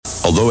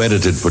Although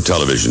edited for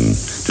television,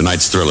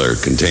 tonight's thriller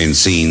contains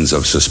scenes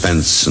of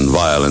suspense and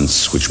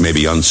violence which may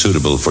be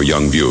unsuitable for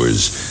young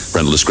viewers.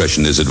 Parental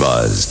discretion is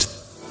advised.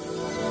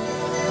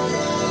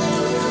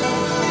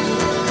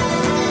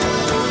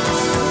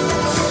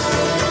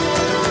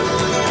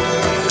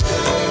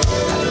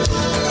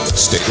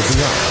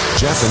 State-of-the-art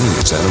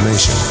Japanese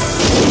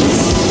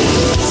animation.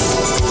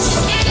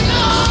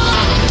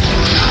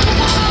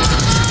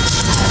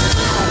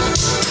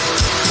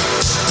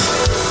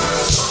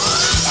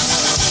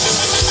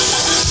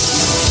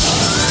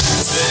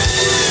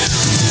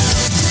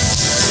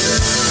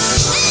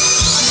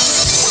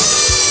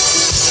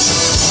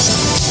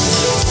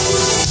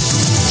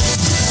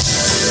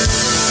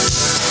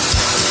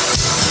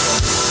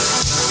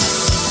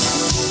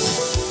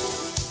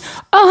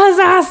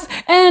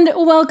 And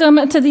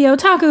welcome to the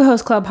Otaku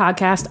Host Club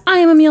podcast. I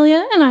am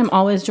Amelia, and I'm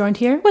always joined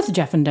here with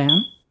Jeff and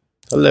Dan.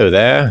 Hello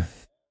there.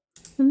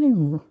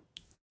 Hello.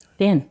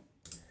 Dan.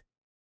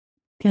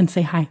 Dan,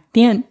 say hi.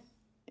 Dan,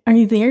 are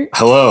you there?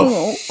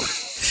 Hello.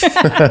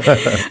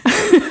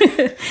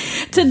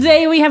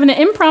 Today we have an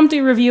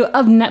impromptu review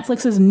of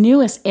Netflix's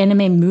newest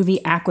anime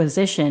movie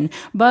acquisition.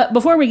 But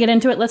before we get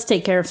into it, let's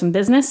take care of some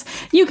business.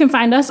 You can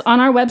find us on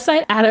our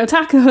website at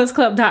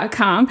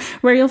otakuhostclub.com,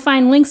 where you'll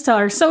find links to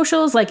our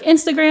socials like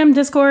Instagram,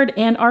 Discord,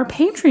 and our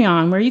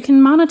Patreon, where you can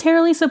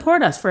monetarily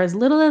support us for as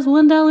little as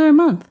 $1 a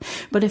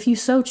month. But if you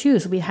so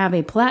choose, we have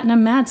a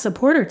Platinum Mad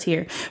supporter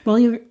tier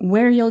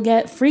where you'll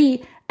get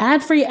free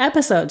ad-free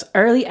episodes,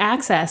 early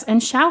access,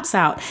 and shouts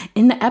out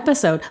in the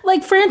episode,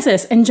 like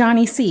Francis and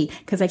Johnny C,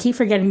 because I keep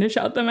forgetting to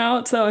shout them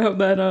out, so I hope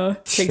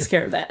that takes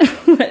care of that.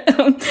 But,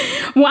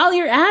 while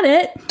you're at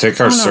it... Take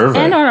our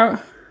survey.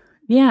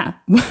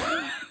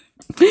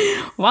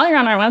 While you're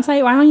on our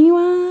website, why don't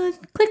you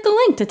click the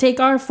link to take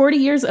our 40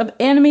 years of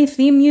anime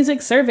theme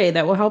music survey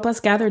that will help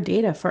us gather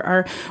data for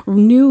our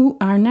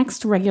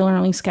next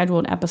regularly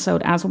scheduled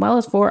episode, as well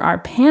as for our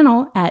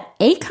panel at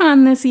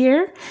A-Kon this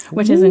year,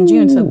 which is in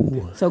June.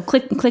 So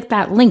click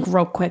that link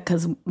real quick,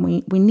 because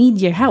we need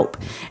your help.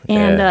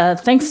 And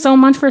thanks so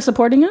much for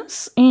supporting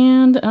us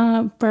and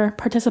for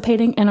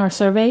participating in our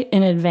survey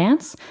in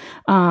advance.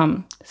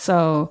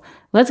 So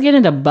let's get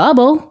into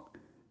Bubble.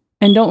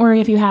 And don't worry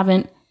if you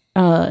haven't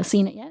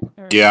seen it yet?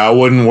 Yeah, I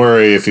wouldn't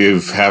worry if you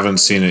haven't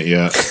seen it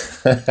yet.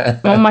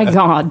 Oh my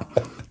god.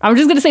 I'm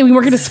just going to say we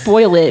weren't going to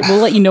spoil it. We'll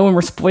let you know when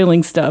we're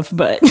spoiling stuff,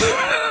 but...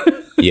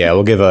 Yeah,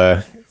 we'll give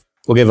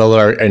all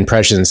our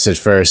impressions at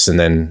first, and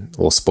then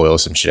we'll spoil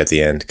some shit at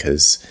the end,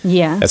 because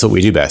that's what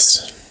we do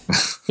best.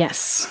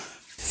 Yes.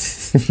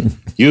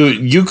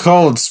 You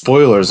call it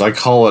spoilers. I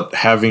call it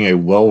having a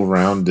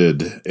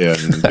well-rounded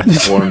and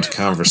informed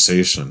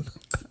conversation.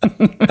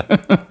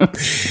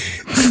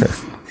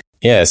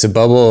 Yeah, so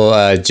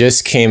Bubble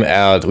just came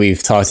out.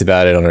 We've talked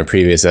about it on our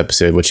previous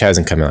episode, which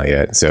hasn't come out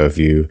yet. So if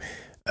you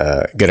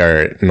get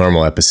our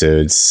normal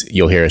episodes,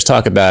 you'll hear us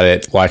talk about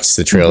it, watch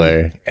the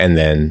trailer, and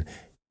then,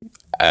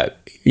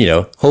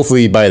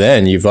 hopefully by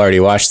then you've already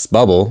watched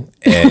Bubble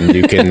and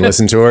you can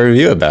listen to our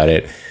review about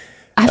it.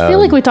 I feel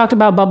like we talked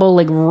about Bubble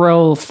like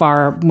real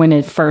far when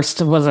it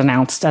first was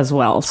announced as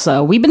well.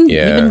 So we've been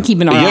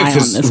keeping our eye on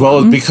this.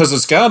 Well, because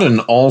it's got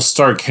an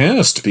all-star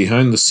cast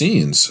behind the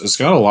scenes. It's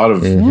got a lot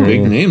of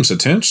big names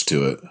attached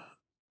to it.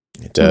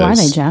 It does. Who are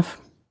they,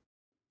 Jeff?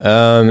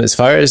 As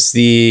far as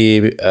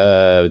the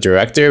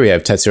director, we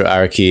have Tetsuo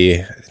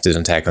Araki, did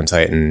Attack on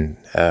Titan,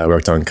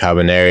 worked on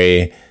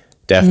Kabaneri,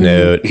 Death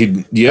Note.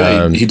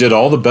 He did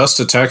all the best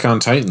Attack on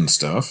Titan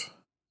stuff.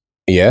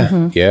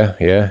 Yeah.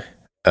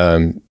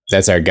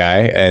 That's our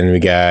guy. And we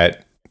got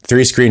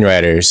 3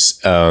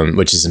 screenwriters,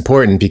 which is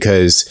important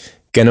because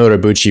Geno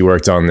Urobuchi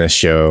worked on this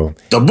show.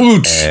 The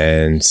Booch!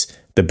 And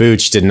the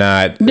Booch did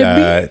not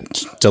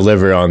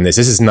deliver on this.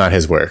 This is not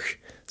his work.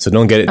 So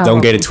don't get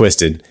it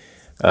twisted.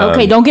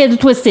 Okay, don't get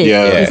it twisted.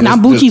 Yeah, it's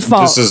not Bucci's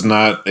fault. This is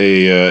not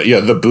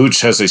the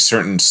Booch has a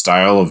certain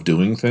style of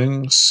doing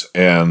things,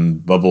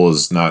 and Bubble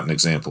is not an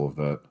example of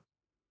that.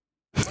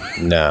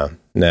 No.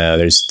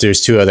 There's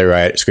 2 other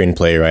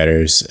screenplay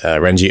writers,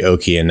 Renji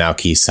Oki and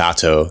Naoki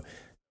Sato,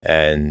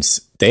 and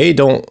they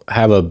don't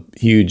have a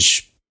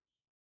huge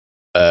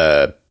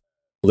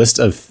list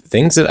of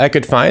things that I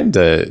could find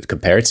to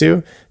compare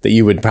to that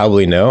you would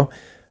probably know.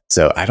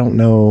 So I don't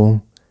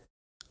know.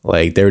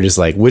 Like, they were just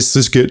like, let's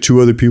just get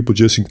 2 other people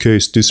just in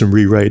case, do some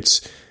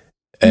rewrites,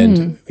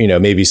 and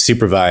maybe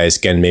supervise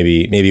again.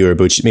 Maybe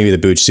the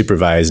Booch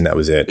supervised, and that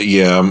was it.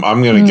 Yeah,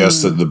 I'm gonna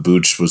guess that the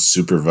Booch was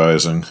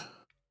supervising.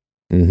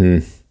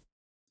 We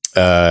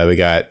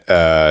got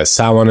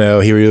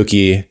Sawano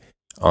Hiroyuki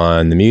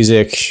on the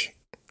music.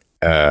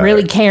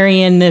 Really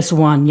carrying this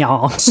one,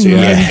 y'all.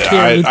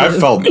 I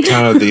felt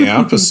kind of the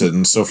opposite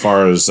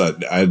insofar as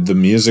the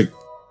music.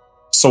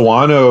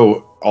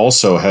 Sawano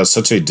also has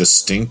such a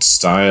distinct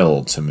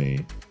style to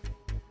me,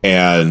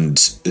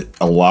 and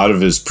a lot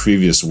of his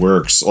previous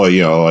works,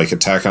 like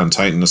Attack on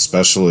Titan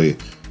especially,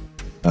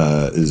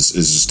 is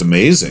just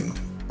amazing,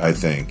 I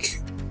think.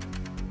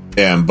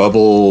 And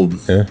Bubble,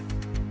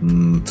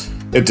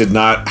 it did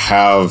not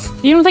have...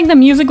 You don't think the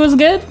music was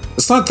good?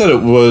 It's not that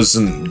it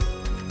wasn't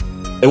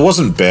it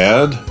wasn't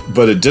bad,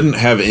 but it didn't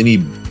have any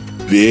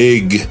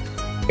big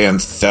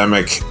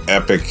anthemic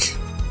epic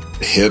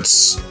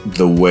hits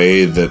the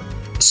way that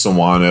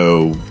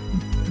Sawano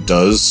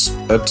does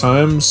at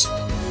times,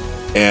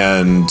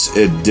 and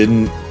it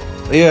didn't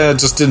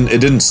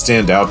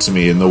stand out to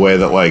me in the way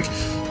that, like,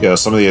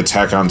 some of the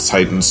Attack on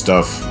Titan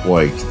stuff,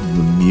 like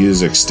the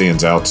music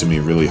stands out to me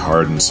really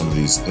hard in some of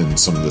the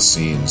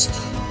scenes,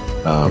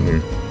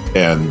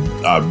 and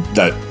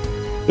that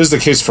is the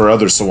case for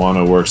other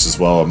Sawano works as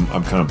well.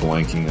 I'm kind of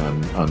blanking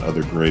on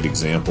other great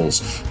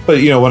examples,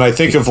 but when I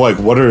think of like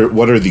what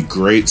are the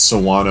great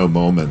Sawano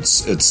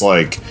moments, it's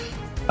like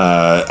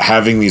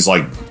having these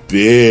like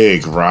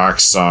big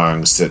rock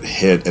songs that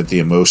hit at the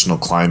emotional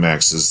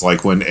climaxes,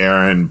 like when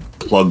Eren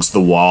plugs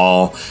the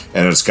wall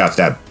and it's got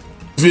that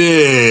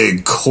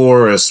big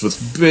chorus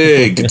with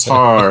big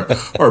guitar,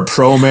 or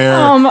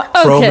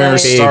Promare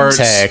starts.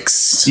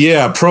 Text.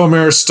 Yeah,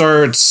 Promare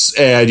starts,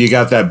 and you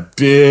got that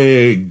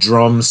big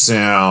drum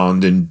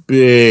sound and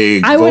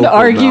big. I would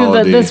argue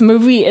melody. that this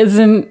movie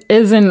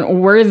isn't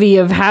worthy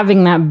of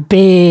having that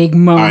big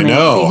moment.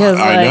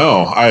 I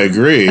know. I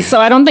agree. So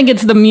I don't think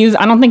it's the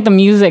music. I don't think the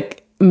music.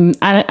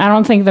 I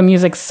don't think the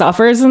music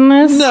suffers in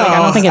this. No, I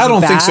don't think it's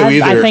bad. think so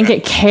either. I think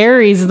it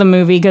carries the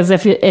movie, because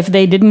if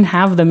they didn't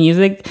have the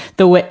music,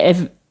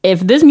 if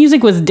this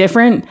music was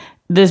different,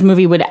 this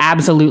movie would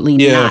absolutely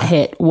not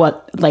hit at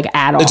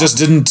all. It just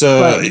didn't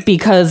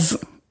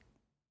because.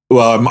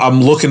 Well,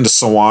 I'm looking to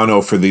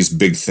Sawano for these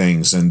big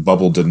things, and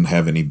Bubble didn't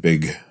have any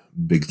big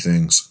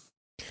things.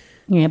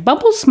 Yeah,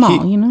 Bubble's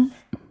small,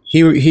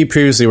 He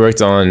previously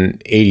worked on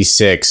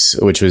 86,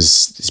 which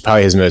was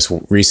probably his most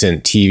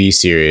recent TV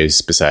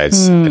series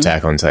besides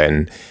Attack on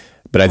Titan.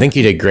 But I think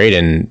he did great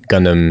in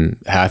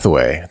Gundam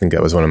Hathaway. I think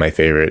that was one of my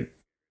favorite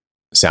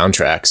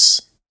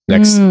soundtracks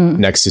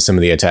next to some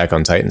of the Attack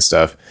on Titan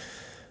stuff.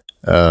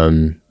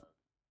 But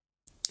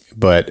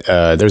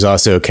there's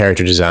also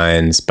character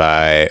designs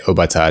by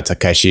Obata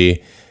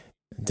Takeshi,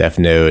 Death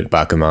Note,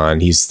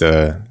 Bakuman. He's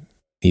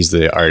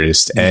the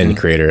artist and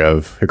creator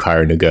of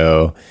Hikaru no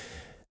Go.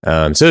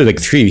 So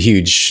like 3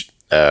 huge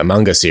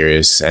manga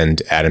series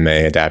and anime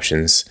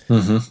adaptions.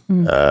 Art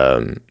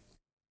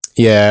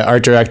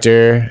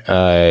director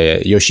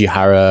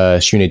Yoshihara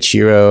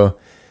Shunichiro,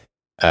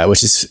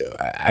 which is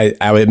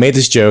I made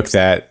this joke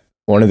that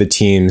one of the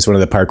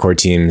parkour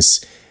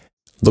teams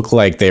looked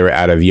like they were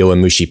out of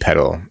Yowamushi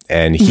Pedal,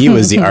 and he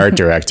was the art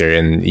director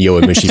in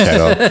Yowamushi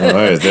Pedal. All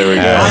right, there we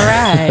go. All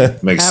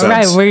right, makes sense. All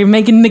right, we're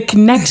making the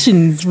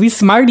connections. We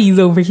smarties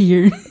over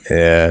here.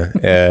 Yeah.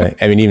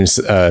 I mean, even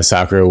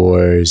Sakura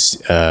Wars,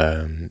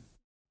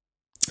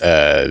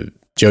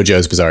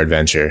 JoJo's Bizarre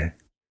Adventure,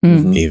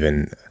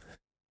 even.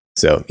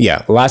 So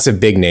yeah, lots of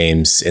big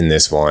names in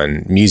this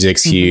one.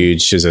 Music's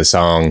huge. There's a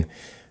song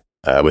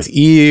with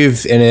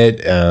Eve in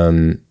it.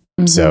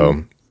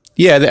 So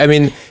yeah, I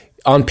mean,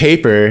 on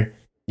paper,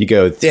 you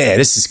go, yeah,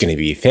 this is going to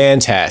be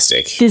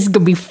fantastic. This is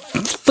going to be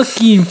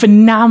fucking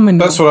phenomenal.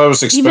 That's what I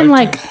was expecting. Even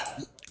like,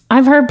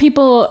 I've heard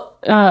people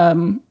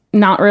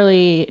not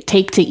really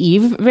take to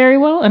Eve very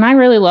well, and I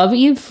really love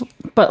Eve,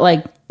 but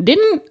like,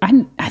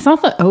 I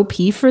thought the OP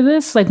for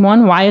this, like,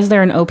 one, why is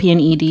there an OP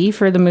and ED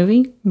for the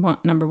movie?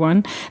 Number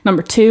one.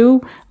 Number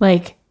two,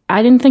 like,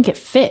 I didn't think it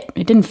fit.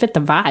 It didn't fit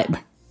the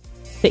vibe.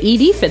 The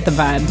ED fit the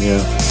vibe.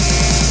 Yeah.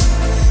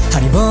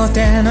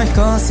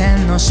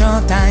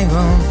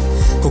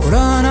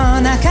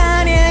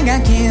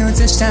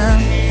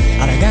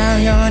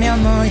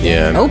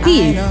 Yeah. OP,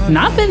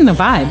 not fitting the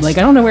vibe. Like,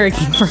 I don't know where it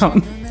came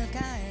from.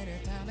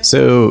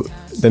 So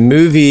the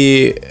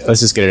movie, let's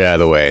just get it out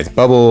of the way.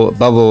 Bubble.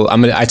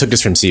 I took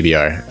this from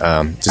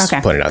CBR. Just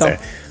putting it out there.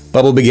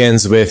 Bubble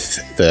begins with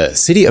the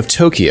city of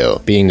Tokyo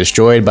being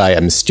destroyed by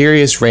a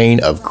mysterious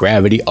rain of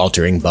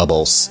gravity-altering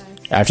bubbles.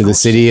 After the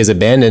city is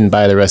abandoned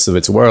by the rest of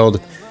its world,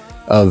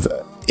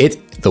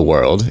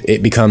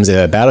 it becomes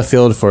a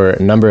battlefield for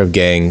a number of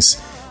gangs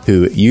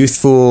who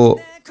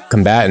youthful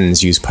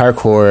combatants use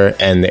parkour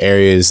and the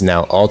area's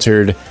now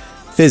altered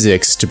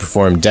physics to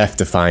perform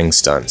death-defying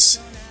stunts.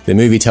 The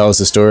movie tells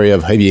the story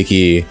of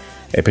Hibiki,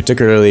 a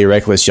particularly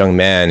reckless young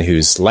man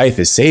whose life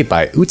is saved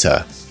by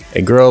Uta,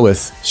 a girl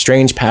with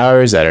strange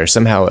powers that are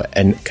somehow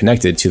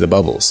connected to the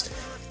bubbles.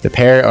 The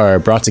pair are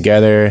brought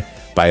together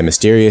by a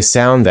mysterious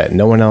sound that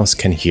no one else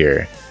can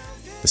hear.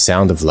 The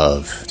sound of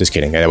love. Just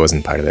kidding, that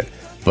wasn't part of it.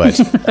 But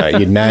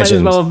you'd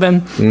imagine. Might as well have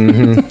been.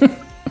 Mm-hmm.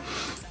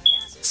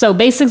 So,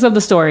 basics of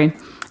the story.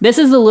 This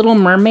is The Little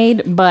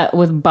Mermaid, but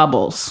with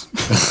bubbles.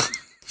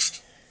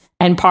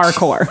 And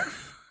parkour.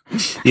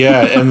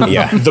 Yeah, and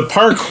the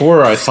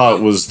parkour I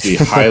thought was the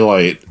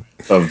highlight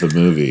of the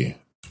movie.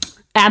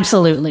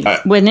 Absolutely.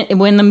 When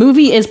the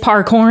movie is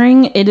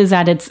parkouring, it is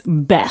at its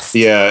best.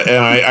 Yeah, and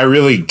I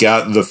really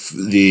got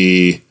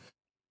the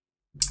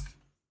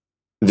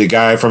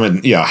guy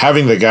from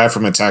having the guy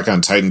from Attack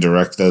on Titan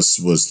direct this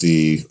was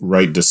the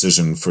right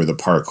decision for the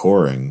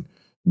parkouring,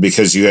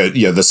 because you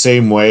had the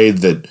same way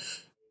that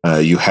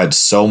you had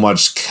so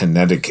much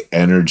kinetic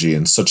energy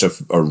and such a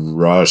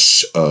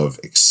rush of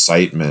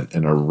excitement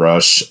and a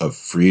rush of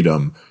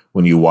freedom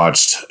when you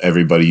watched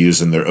everybody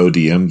using their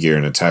ODM gear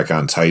in Attack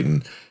on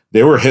Titan,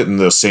 they were hitting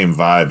those same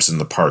vibes in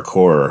the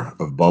parkour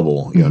of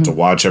Bubble, you know, to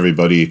watch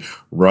everybody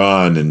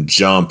run and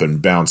jump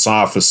and bounce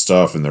off of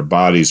stuff and their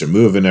bodies are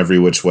moving every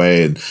which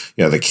way. And,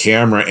 you know, the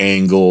camera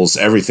angles,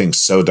 everything's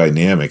so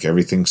dynamic,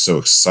 everything's so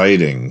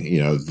exciting.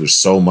 You know, there's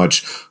so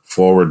much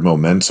forward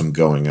momentum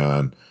going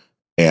on.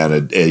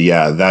 And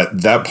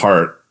that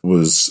part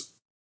was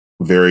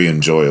very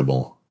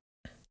enjoyable.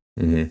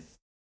 Mm-hmm.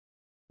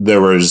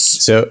 There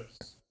was...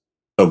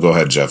 Oh, go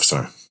ahead, Jeff,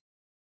 sorry.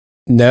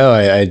 No,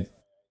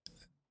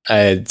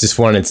 I just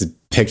wanted to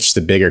pitch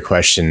the bigger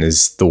question.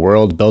 Is the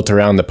world built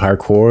around the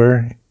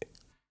parkour,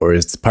 or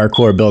is the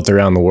parkour built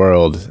around the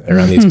world,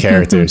 around these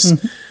characters?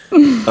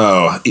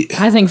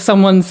 I think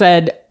someone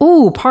said,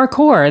 "Ooh,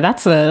 parkour.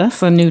 That's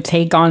a new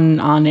take on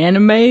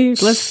anime.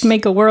 Let's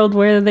make a world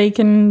where they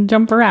can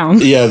jump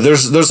around." Yeah,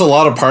 there's a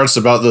lot of parts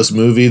about this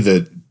movie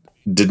that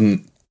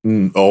didn't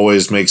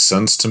always make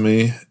sense to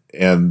me,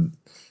 and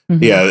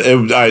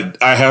I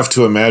have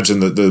to imagine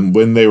that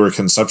when they were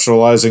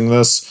conceptualizing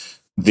this,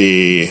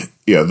 they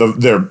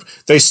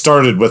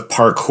started with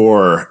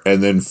parkour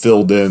and then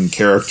filled in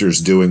characters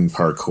doing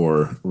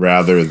parkour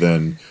rather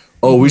than,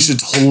 we should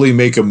totally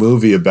make a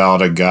movie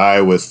about a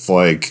guy with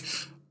like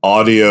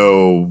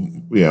audio,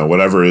 you know,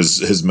 whatever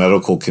his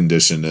medical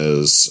condition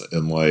is,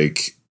 and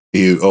like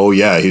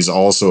he's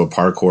also a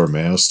parkour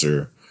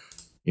master.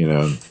 You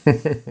know,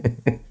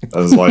 I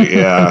was like,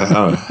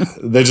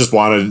 they just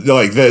wanted,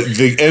 like,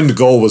 the end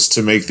goal was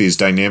to make these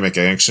dynamic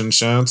action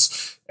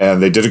shots,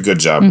 and they did a good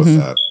job with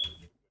that.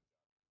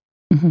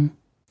 Mm-hmm.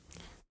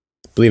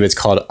 I believe it's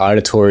called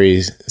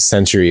Auditory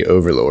Sensory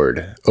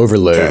Overload.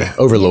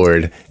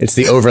 Overlord. It's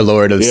the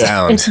overlord of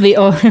sound. It's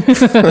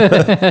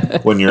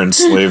the when you're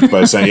enslaved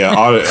by sound. Yeah,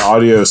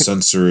 audio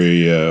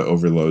sensory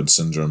overload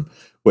syndrome,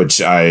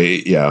 which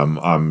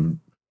I'm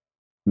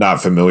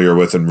not familiar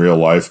with in real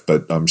life,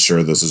 but I'm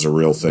sure this is a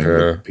real thing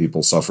that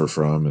people suffer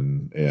from,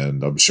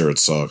 and I'm sure it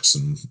sucks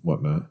and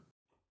whatnot.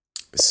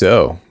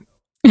 So,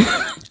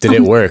 did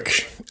it work?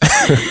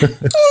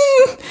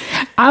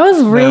 I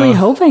was really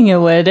hoping it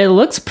would. It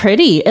looks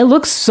pretty. It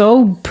looks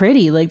so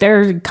pretty. Like,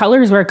 there are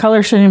colors where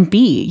color shouldn't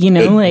be, you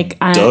know, and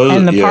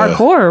the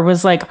parkour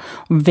was like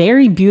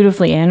very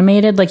beautifully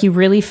animated. Like, you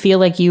really feel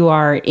like you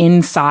are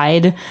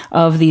inside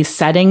of these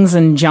settings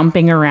and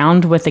jumping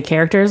around with the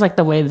characters, like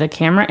the way the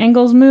camera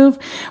angles move.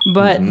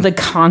 But the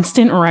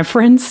constant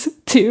reference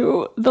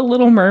to The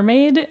Little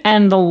Mermaid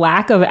and the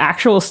lack of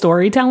actual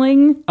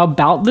storytelling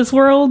about this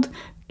world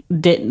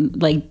didn't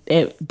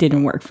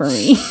work for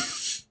me.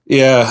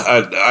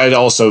 Yeah, I'd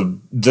also,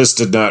 this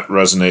did not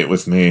resonate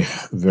with me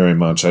very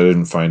much. I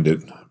didn't find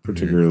it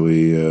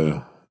particularly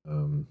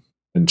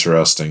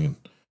interesting.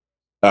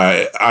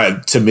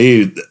 To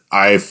me,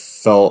 I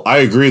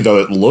agree though,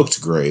 it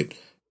looked great,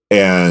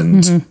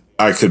 and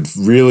I could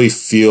really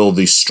feel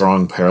the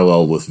strong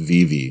parallel with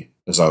Vivi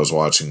as I was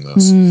watching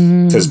this,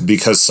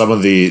 because some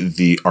of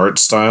the art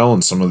style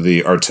and some of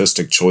the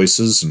artistic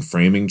choices and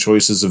framing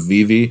choices of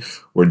Vivi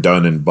were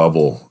done in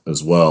Bubble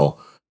as well.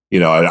 You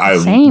know, when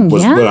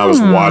I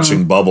was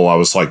watching Bubble, I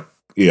was like,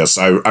 yes,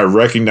 I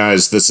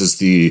recognize this is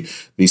the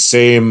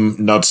same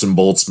nuts and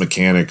bolts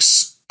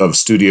mechanics of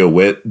Studio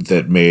Wit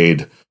that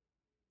made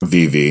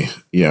Vivi,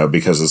 you know,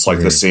 because it's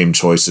like the same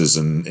choices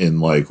in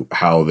like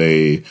how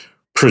they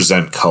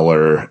present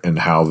color and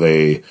how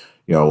they,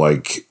 you know,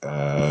 like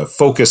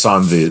focus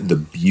on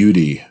the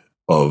beauty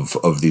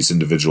of these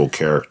individual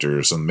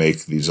characters and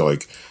make these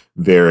like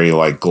very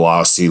like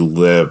glossy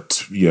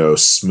lipped, you know,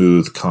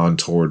 smooth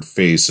contoured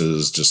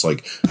faces, just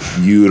like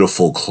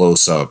beautiful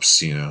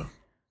close-ups, you know.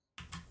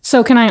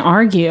 So can I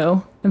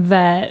argue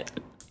that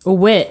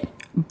Wit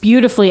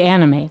beautifully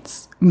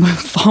animates but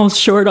falls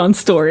short on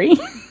story?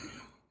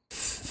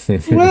 So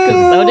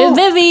did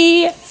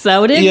Vivi.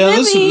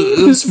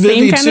 It's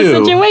Vivi same kind too.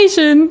 of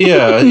situation.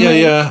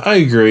 Yeah. I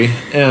agree.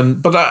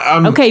 But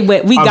I'm okay.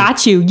 Wait, we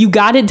got you. You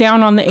got it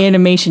down on the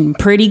animation.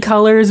 Pretty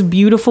colors,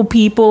 beautiful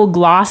people,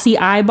 glossy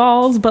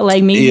eyeballs. But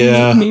like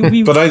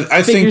maybe. But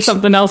I figure think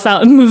something else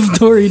out in the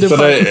story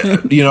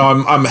department. But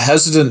I'm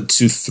hesitant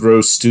to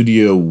throw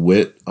Studio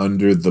Wit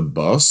under the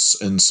bus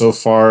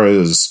insofar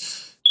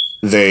as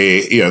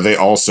they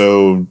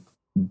also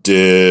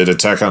did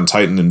Attack on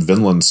Titan and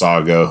Vinland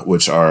Saga,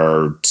 which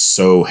are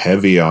so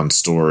heavy on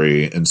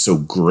story and so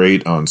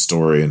great on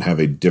story and have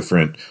a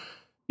different,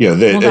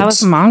 that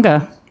was a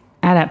manga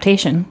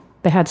adaptation.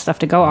 They had stuff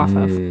to go off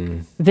of.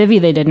 Vivi,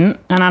 they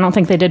didn't, and I don't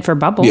think they did for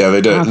Bubble. Yeah,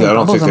 they did. I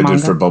don't think they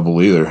did for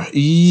Bubble either.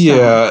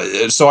 Yeah,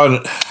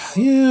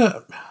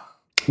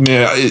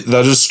 Yeah,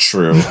 that is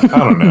true. I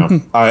don't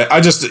know.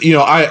 I just,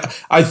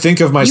 I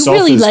think of myself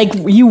you really as... like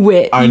you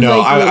Wit. I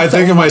know. I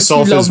think of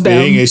myself as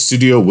being a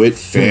Studio Wit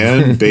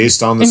fan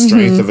based on the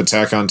strength of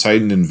Attack on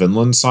Titan and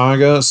Vinland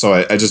Saga. So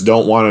I just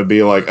don't want to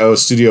be like, oh,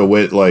 Studio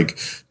Wit, like,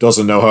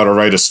 doesn't know how to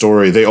write a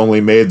story. They only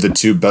made the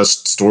two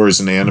best stories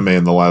in anime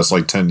in the last,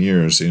 10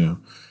 years,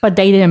 But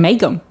they didn't make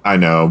them. I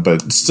know,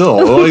 but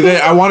still, like,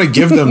 I want to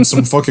give them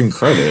some fucking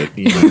credit.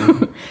 You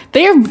know?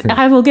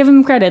 I will give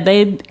them credit.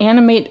 They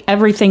animate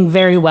everything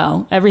very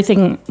well.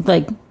 Everything,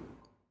 like,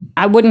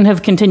 I wouldn't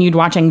have continued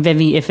watching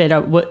Vivy if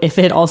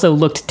it also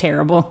looked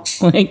terrible.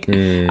 Like,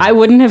 I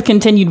wouldn't have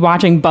continued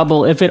watching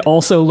Bubble if it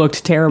also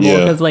looked terrible.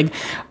 Because, like,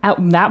 at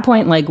that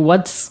point, like,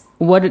 what's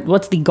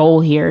the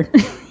goal here?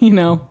 You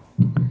know?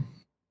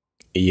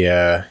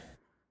 Yeah.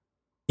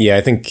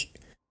 I think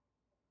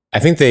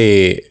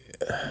they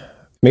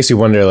makes me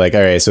wonder, like,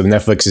 all right, so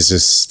Netflix is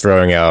just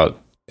throwing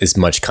out as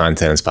much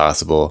content as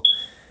possible.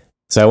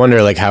 So I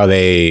wonder, like, how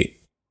they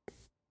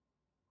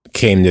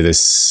came to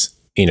this,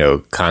 you know,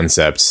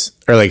 concept,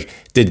 or like,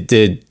 did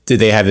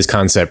they have this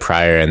concept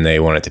prior and they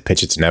wanted to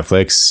pitch it to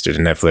Netflix? Did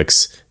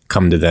Netflix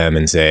come to them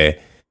and say,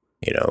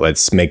 you know,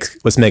 let's make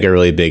a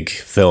really big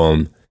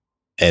film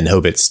and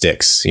hope it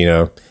sticks, you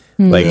know,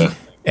 like,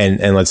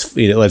 and let's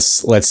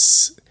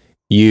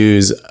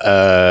use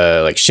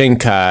like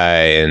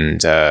Shinkai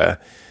and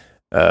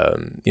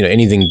you know,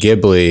 anything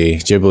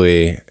Ghibli,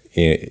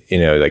 you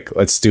know, like,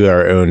 let's do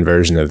our own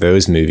version of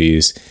those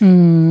movies.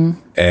 And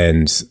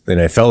then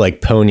I felt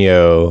like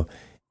Ponyo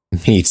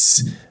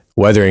meets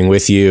Weathering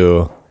with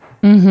You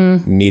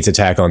meets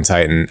Attack on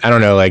Titan. I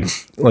don't know, like,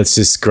 let's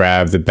just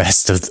grab the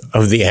best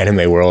of the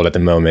anime world at the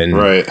moment,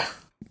 right?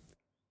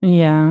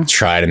 Yeah,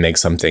 try to make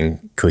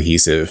something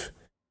cohesive.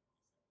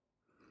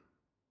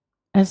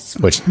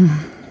 Which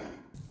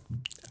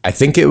I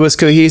think it was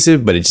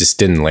cohesive, but it just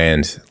didn't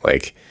land.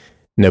 Like,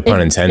 no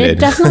pun intended. It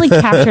definitely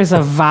captures a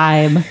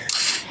vibe.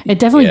 It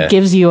definitely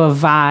gives you a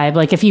vibe.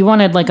 Like, if you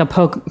wanted like a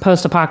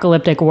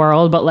post-apocalyptic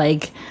world, but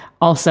like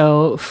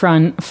also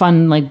fun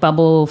like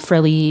bubble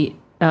frilly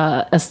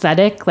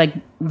aesthetic, like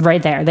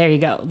right there you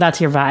go.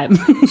 That's your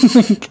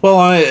vibe.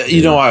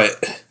 Well,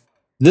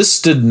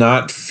 this did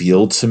not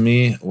feel to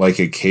me like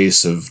a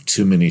case of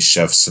too many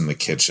chefs in the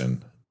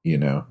kitchen, you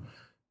know,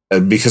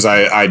 because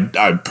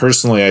I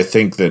personally, I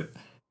think that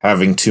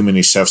having too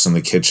many chefs in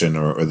the kitchen,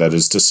 or that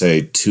is to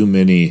say, too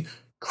many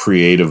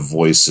creative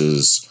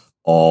voices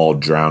all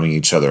drowning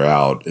each other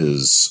out,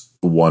 is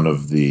one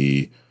of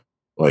the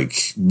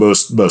like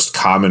most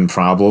common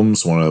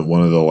problems. One of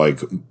the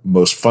like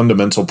most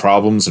fundamental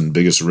problems and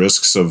biggest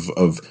risks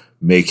of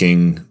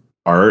making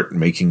art,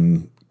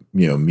 making,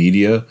 you know,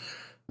 media.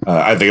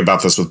 I think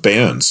about this with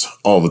bands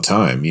all the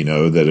time, you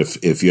know, that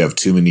if you have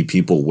too many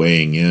people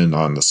weighing in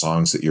on the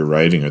songs that you're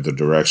writing or the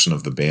direction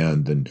of the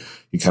band, then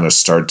you kind of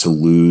start to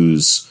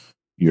lose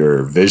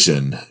your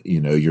vision. You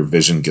know, your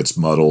vision gets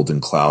muddled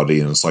and cloudy,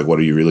 and it's like, what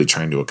are you really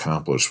trying to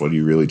accomplish? What are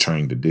you really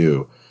trying to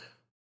do?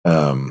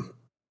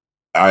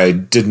 I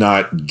did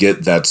not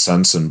get that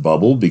sense in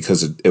Bubble,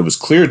 because it was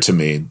clear to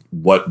me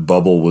what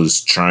Bubble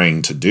was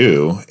trying to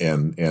do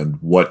and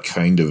what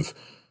kind of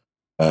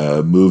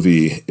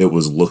movie it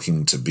was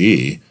looking to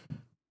be.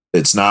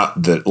 It's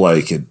not that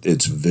like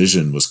its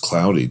vision was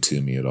cloudy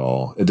to me at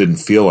all. It didn't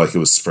feel like it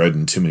was spread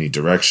in too many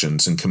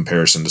directions in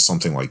comparison to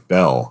something like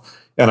Belle.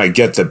 And I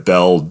get that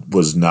Belle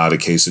was not a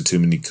case of too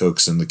many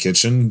cooks in the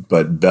kitchen,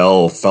 but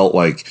Belle felt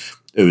like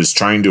it was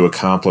trying to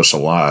accomplish a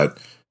lot,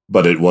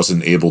 but it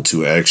wasn't able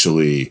to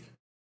actually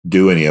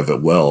do any of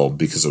it well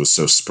because it was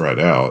so spread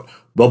out.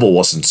 Bubble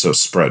wasn't so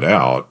spread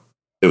out.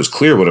 It was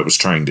clear what it was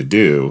trying to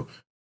do.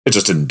 It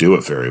just didn't do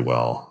it very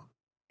well.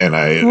 And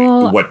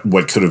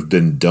what could have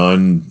been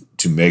done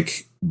to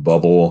make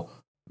Bubble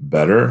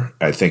better,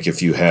 I think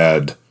if you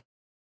had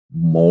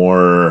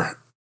more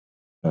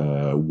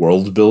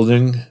world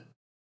building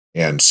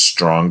and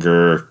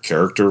stronger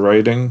character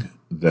writing,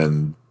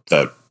 then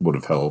that would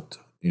have helped.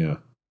 Yeah.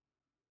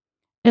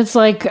 It's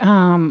like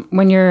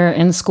when you're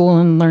in school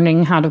and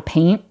learning how to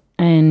paint,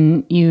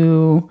 and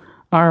you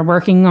are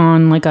working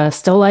on like a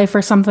still life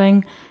or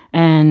something,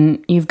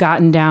 and you've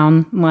gotten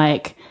down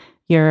like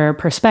your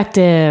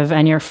perspective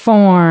and your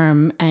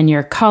form and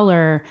your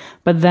color,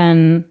 but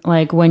then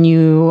like when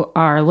you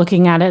are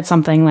looking at it,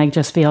 something like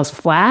just feels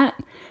flat,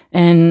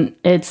 and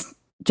it's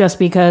just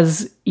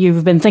because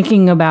you've been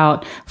thinking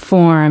about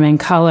form and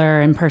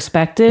color and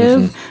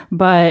perspective,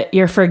 but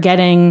you're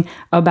forgetting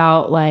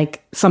about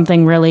like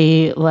something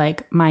really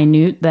like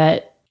minute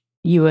that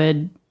you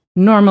would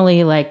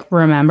normally like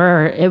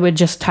remember. Or it would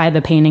just tie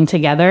the painting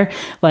together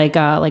like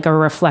a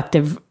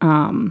reflective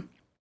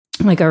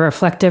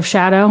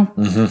shadow,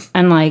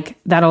 and like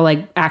that'll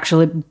like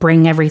actually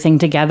bring everything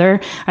together.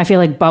 I feel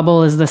like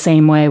Bubble is the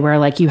same way, where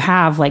like you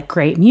have like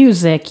great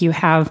music, you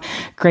have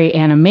great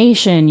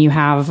animation, you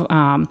have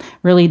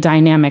really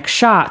dynamic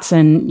shots,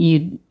 and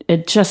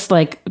it just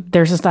like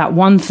there's just that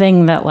one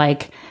thing that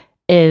like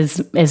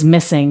is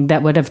missing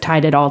that would have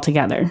tied it all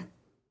together.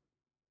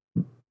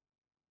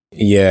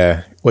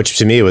 Yeah, which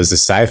to me was the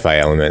sci-fi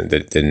element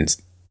that didn't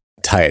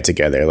tie it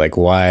together. Like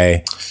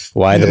why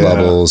the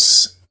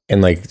bubbles?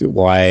 And like,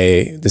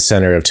 why the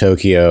center of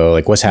Tokyo?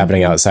 Like, what's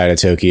happening outside of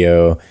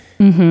Tokyo?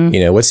 You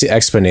know, what's the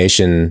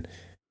explanation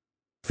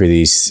for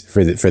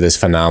this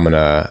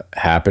phenomena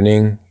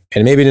happening?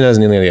 And maybe it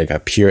doesn't need like a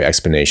pure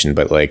explanation,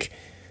 but like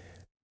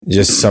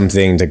just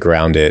something to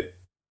ground it.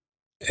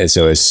 And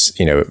so it's,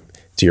 you know,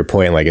 to your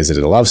point, like, is it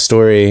a love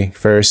story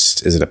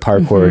first? Is it a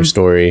parkour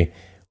story?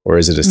 Or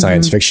is it a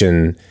science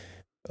fiction,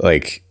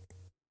 like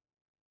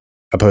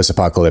a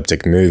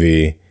post-apocalyptic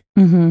movie?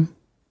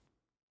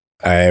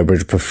 I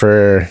would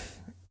prefer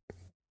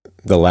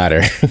the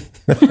latter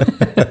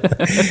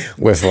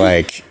with,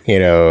 like, you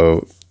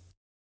know,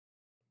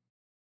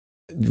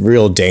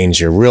 real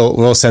danger,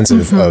 real sense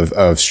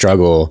of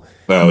struggle.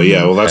 Oh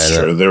yeah, well that's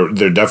true.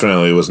 There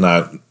definitely was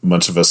not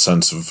much of a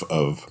sense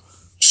of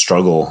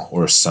struggle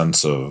or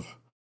sense of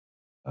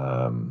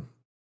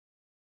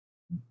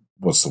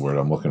what's the word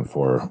I'm looking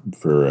for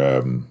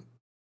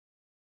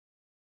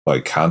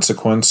like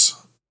consequence,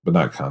 but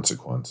not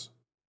consequence.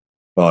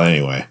 Well,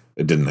 anyway,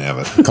 it didn't have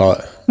it.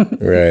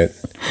 Right.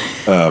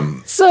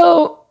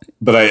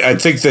 But I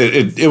think that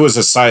it was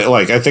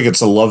I think it's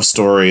a love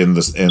story, and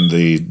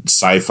the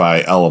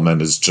sci-fi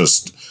element is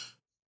just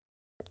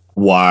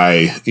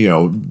why, you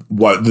know,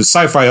 what the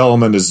sci-fi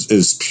element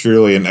is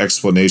purely an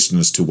explanation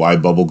as to why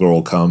Bubble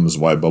Girl comes,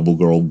 why Bubble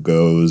Girl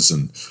goes,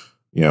 and,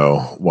 you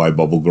know, why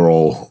Bubble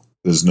Girl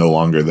is no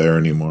longer there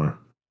anymore.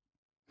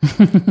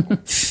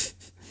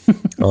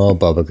 Oh,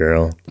 Bubble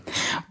Girl.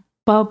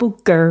 Bubble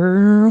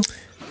Girl.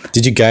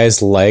 Did you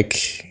guys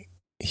like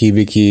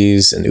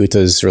Hibiki's and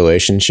Uta's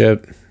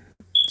relationship?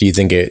 Do you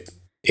think it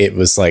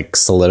was like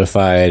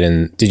solidified,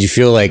 and did you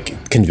feel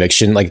like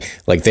conviction, like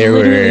there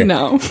Literally were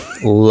no.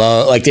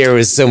 like there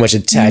was so much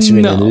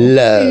attachment and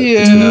love?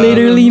 Yeah,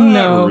 Literally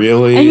no.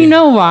 Really? And you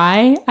know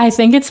why? I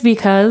think it's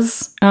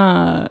because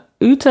Uta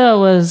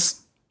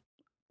was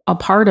a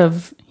part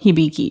of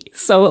Hibiki,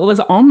 so it was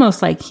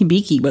almost like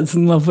Hibiki was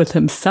in love with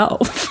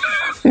himself.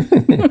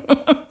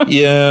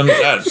 Yeah,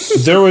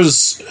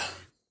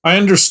 I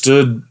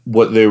understood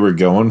what they were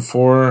going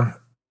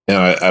for, and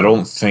I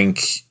don't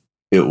think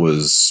it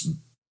was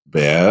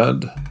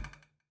bad,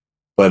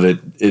 but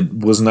it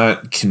was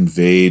not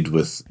conveyed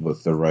with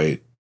the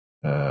right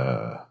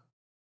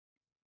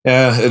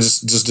it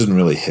just didn't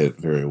really hit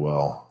very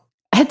well.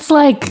 It's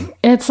like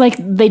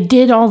they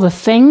did all the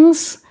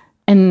things,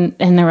 and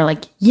they were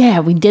like, yeah,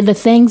 we did the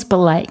things, but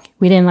like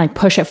we didn't like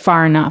push it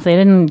far enough. They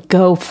didn't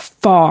go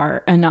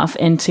far enough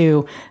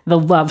into the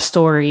love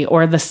story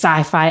or the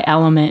sci-fi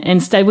element.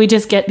 Instead, we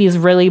just get these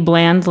really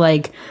bland,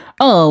 like,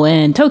 oh,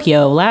 in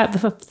Tokyo,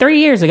 3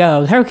 years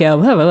ago, Tokyo,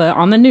 blah, blah, blah,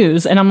 on the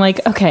news. And I'm like,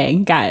 okay,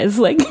 guys,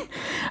 like,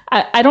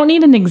 I don't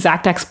need an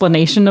exact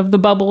explanation of the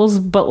bubbles,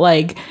 but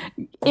like,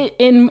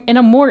 in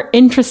a more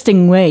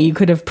interesting way, you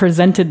could have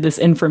presented this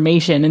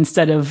information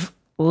instead of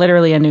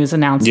literally a news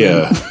announcement.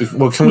 Yeah.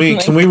 Well, can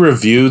we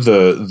review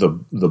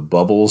the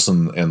bubbles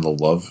and the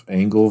love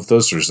angle of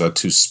those, or is that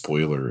too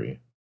spoilery?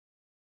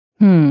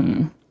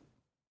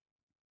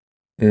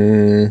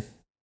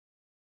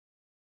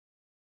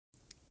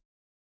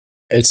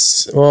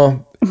 It's,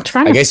 well, I'm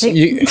trying I to guess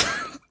you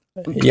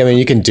I mean,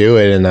 you can do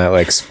it and not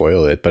like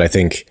spoil it, but I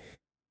think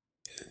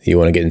you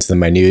want to get into the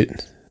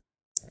minute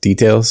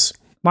details.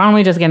 Why don't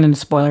we just get into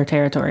spoiler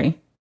territory?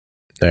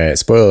 All right,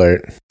 spoiler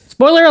alert.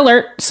 Spoiler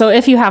alert. So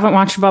if you haven't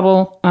watched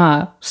Bubble,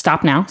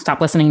 stop now. Stop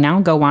listening now.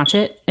 Go watch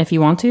it if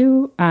you want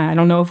to. I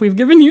don't know if we've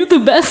given you the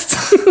best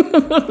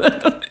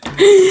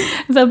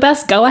the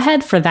best go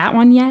ahead for that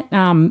one yet.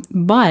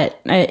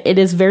 But it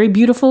is very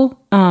beautiful.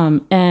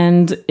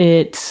 And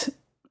it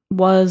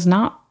was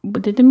not,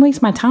 it didn't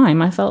waste my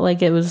time. I felt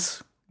like it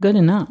was good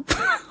enough.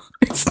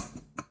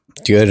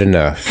 Good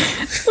enough.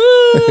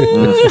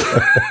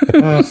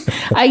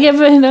 I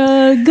give it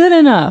a good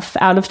enough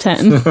out of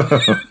 10.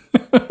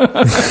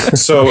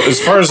 So as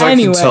far as I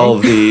can tell,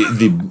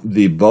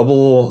 the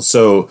bubble,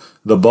 so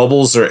the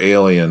bubbles are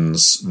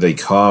aliens. They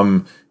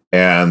come,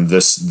 and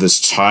this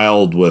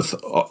child with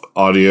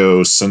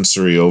audio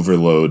sensory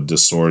overload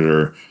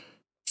disorder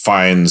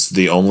finds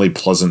the only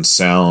pleasant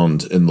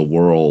sound in the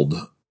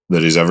world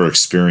that he's ever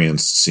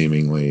experienced,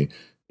 seemingly,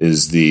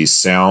 is the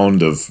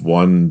sound of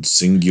one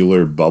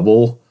singular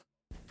bubble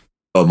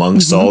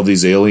amongst all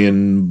these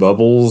alien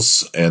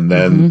bubbles. And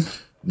then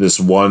this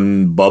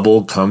one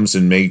bubble comes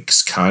and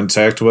makes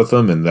contact with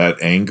them, and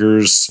that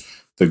angers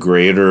the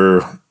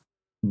greater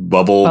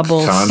bubbles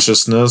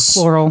consciousness.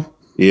 Plural.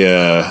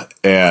 Yeah.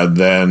 And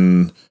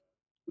then,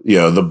 you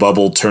know, the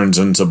bubble turns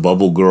into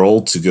Bubble Girl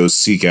to go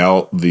seek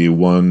out the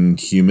one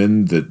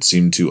human that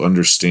seemed to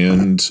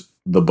understand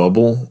the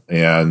bubble.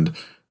 And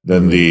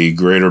then the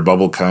greater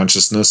bubble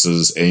consciousness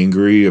is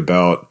angry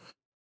about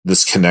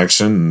this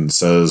connection and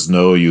says,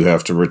 no, you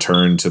have to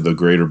return to the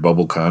greater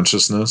bubble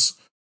consciousness.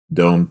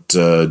 Don't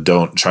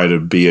try to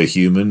be a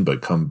human,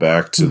 but come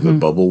back to the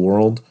bubble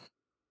world.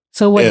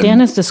 So what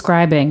Dan is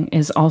describing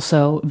is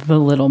also The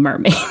Little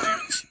Mermaid.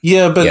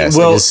 Yeah, but yes,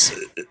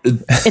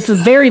 it's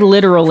very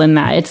literal in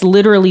that. It's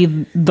literally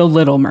The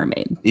Little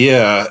Mermaid.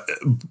 Yeah.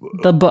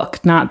 The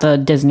book, not the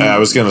Disney movie. I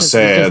was going to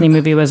say the Disney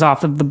movie was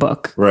off of the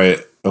book. Right.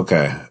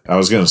 Okay. I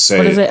was going to say,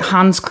 what is it?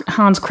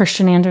 Hans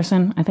Christian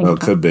Andersen, I think. Oh,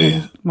 it could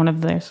be one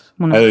of theirs.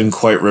 I didn't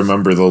quite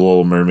remember the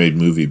Little Mermaid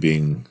movie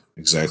being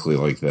exactly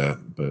like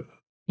that, but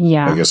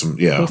yeah, I guess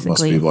it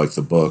must be like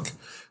the book.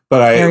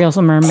 But Ariel's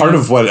a mermaid. Part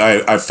of what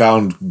I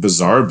found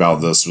bizarre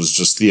about this was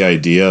just the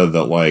idea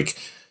that, like,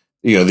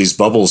 these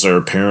bubbles are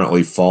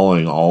apparently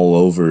falling all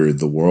over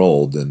the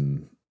world,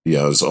 and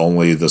it's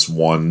only this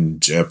one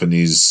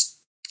Japanese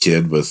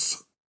kid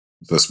with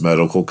this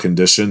medical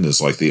condition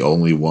is like the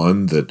only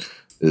one that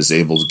is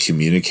able to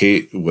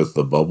communicate with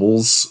the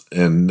bubbles.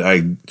 And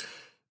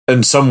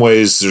in some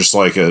ways, there's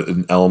like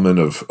an element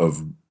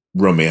of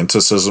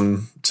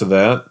romanticism to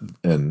that,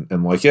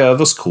 and like, yeah,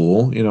 that's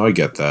cool, I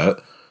get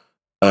that.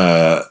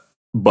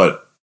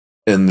 But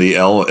in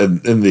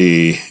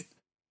the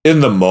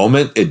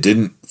moment, it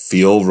didn't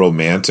feel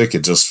romantic.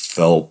 It just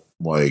felt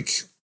like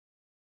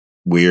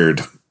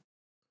weird.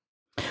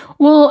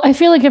 Well, I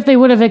feel like if they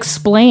would have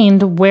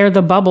explained where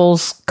the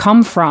bubbles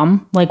come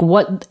from, like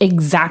what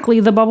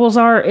exactly the bubbles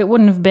are, it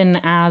wouldn't have been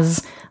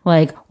as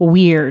like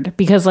weird.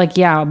 Because like,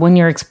 yeah, when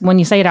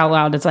you say it out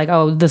loud, it's like,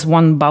 oh, this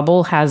one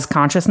bubble has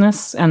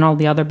consciousness and all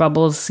the other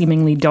bubbles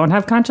seemingly don't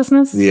have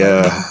consciousness.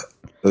 Yeah,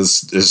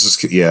 it's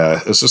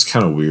just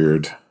kind of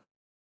weird.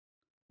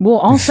 Well,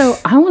 also,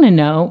 I want to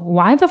know,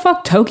 why the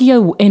fuck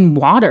Tokyo in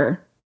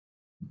water?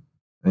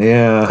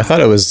 Yeah, I thought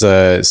it was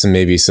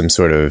some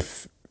sort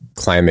of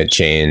climate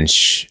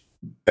change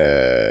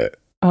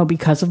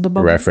because of the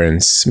bubble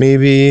reference,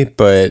 maybe.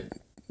 But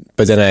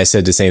then I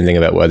said the same thing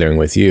about Weathering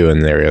with You,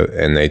 and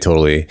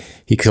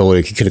he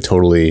could have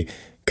totally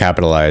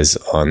capitalized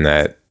on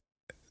that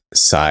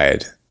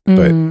side,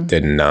 but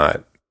did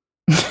not.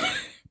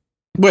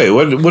 Wait,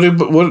 what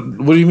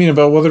do you mean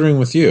about Weathering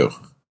with You?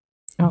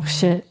 Oh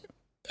shit.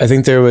 I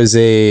think I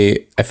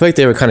feel like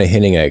they were kind of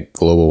hinting at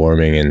global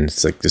warming and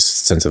it's like this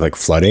sense of like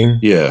flooding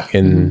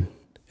in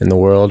the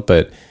world,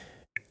 but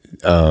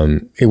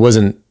that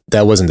wasn't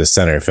the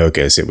center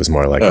focus. It was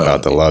more like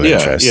about the love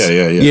interest.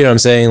 Yeah. You know what I'm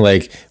saying?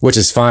 Like, which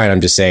is fine.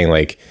 I'm just saying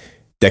like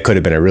that could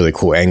have been a really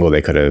cool angle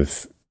they could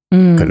have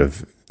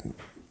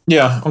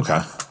Yeah,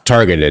 okay.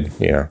 targeted,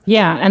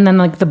 Yeah, and then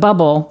like the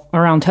bubble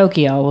around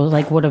Tokyo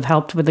would have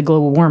helped with the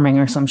global warming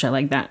or some shit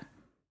like that.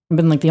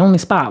 Been like the only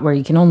spot where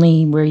you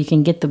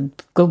can get the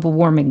global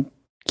warming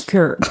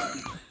cured.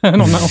 I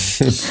don't know.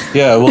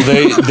 Yeah, well,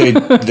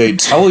 they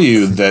tell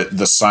you that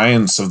the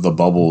science of the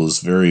bubble is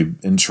very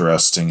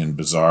interesting and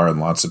bizarre, and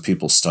lots of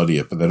people study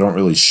it, but they don't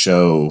really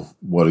show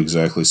what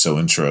exactly so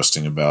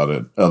interesting about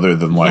it, other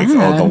than like,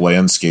 the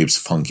landscape's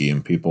funky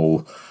and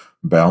people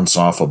bounce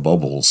off of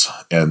bubbles,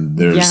 and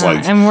there's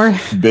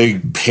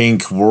big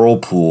pink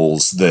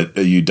whirlpools that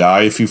you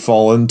die if you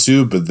fall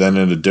into, but then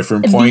at a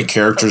different point,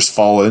 characters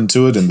fall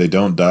into it and they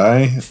don't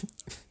die.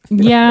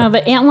 Yeah,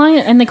 the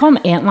antlion, and they call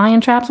them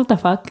antlion traps. What the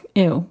fuck?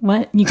 Ew,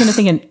 what? You couldn't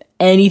think of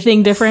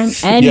anything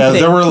different?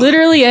 Anything. Yeah,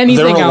 literally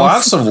anything else. There were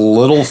lots of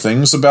little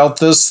things about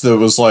this that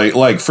was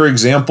like for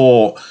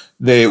example,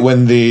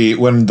 when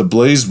the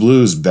Blaze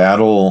Blues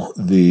battle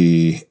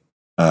the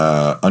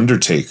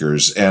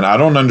Undertakers, and I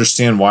don't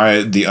understand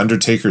why the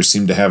Undertakers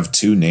seem to have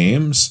two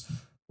names.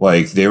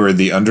 Like they were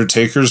the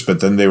Undertakers, but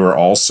then they were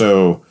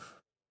also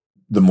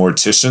the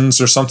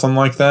Morticians or something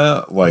like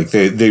that. Like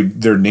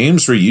their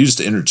names were used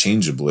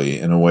interchangeably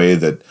in a way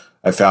that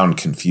I found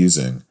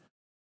confusing.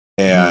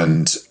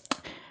 And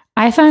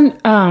I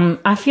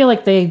feel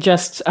like they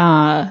just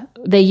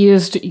they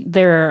used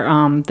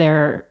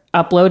their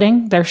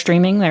uploading, their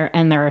streaming,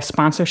 their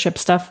sponsorship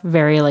stuff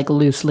very like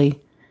loosely.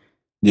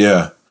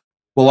 Yeah.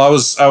 Well,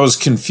 I was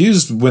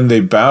confused when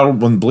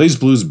Blaze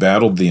Blues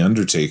battled the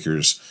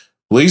Undertakers.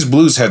 Blaze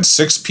Blues had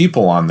 6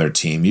 people on their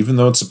team, even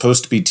though it's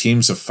supposed to be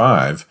teams of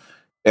 5.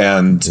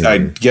 And I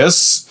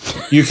guess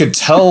you could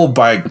tell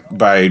by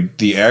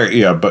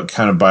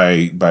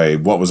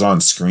what was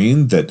on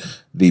screen that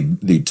the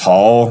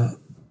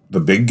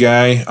big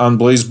guy on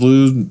Blaze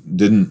Blue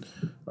didn't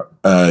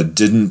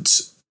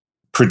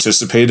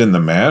participate in the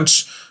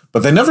match.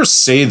 But they never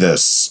say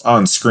this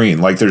on screen.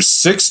 Like there's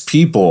 6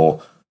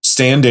 people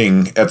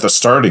standing at the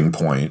starting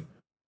point,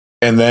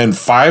 and then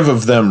 5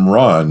 of them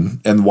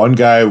run, and one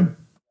guy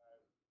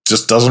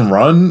just doesn't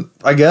run,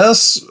 I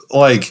guess.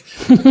 Like,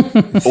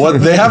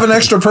 they have an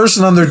extra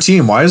person on their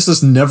team. Why is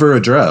this never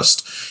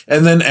addressed?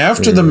 And then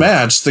after the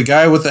match, the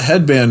guy with the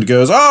headband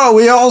goes, "Oh,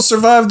 we all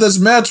survived this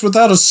match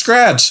without a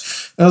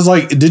scratch." And I was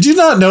like, did you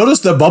not notice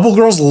that Bubble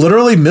Girl's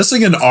literally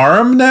missing an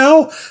arm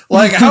now?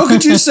 Like, how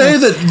could you say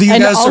that you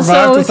guys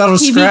survived without a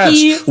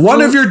scratch?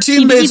 One of your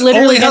teammates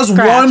only has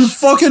one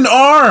fucking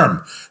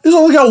arm. He's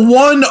only got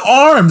one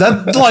arm.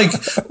 That, like,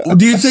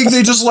 do you think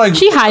they just like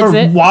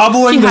are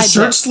wobbling the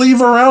shirt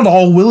sleeve around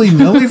all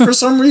willy-nilly for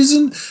some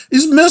reason?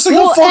 He's missing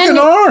a fucking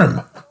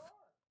arm.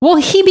 Well,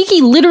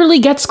 Hibiki literally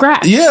gets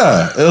scratched.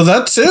 Yeah,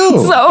 that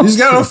too. So, he's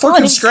got a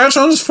fucking scratch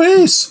on his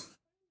face.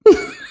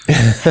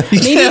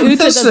 Maybe Uta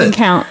doesn't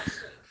count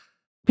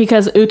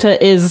because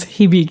Uta is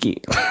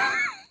Hibiki.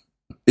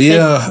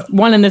 Yeah, it's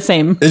one and the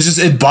same.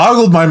 It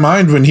boggled my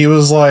mind when he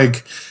was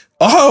like,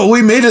 "Oh,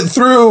 we made it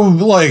through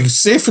like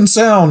safe and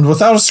sound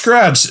without a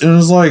scratch," and it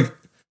was like,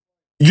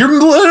 you're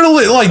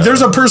literally like,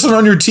 there's a person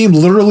on your team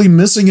literally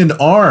missing an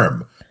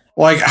arm.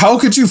 Like, how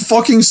could you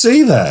fucking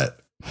say that?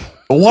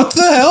 What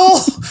the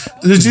hell?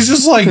 Did you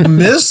just like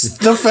miss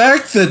the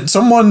fact that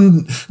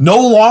someone no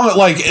longer,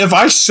 like, if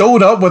I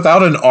showed up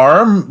without an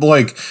arm,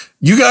 like,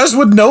 you guys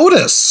would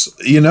notice,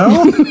 you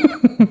know?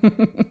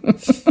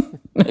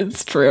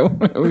 It's true.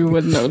 We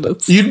would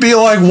notice. You'd be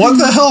like, what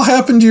the hell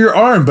happened to your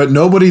arm? But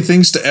nobody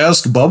thinks to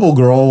ask Bubble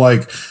Girl,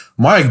 like,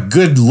 my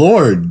good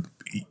Lord,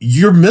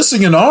 you're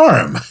missing an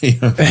arm.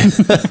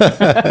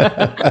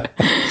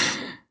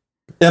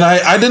 And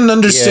I didn't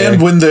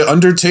understand when the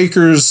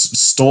Undertakers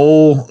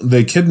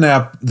they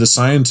kidnapped the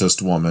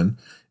scientist woman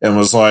and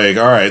was like,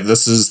 all right,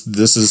 this is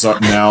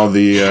now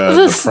the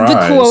prize.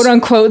 The quote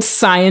unquote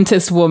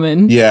scientist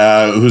woman.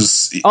 Yeah.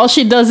 All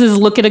she does is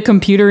look at a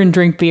computer and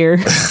drink beer.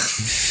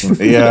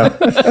 Yeah.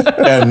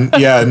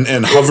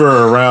 And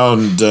hover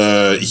around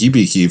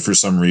Hibiki for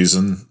some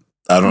reason.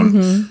 I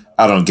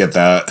don't get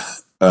that.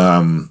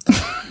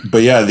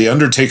 But yeah, the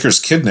Undertaker's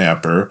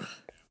kidnapper.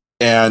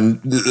 And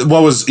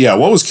what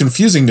was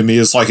confusing to me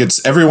is like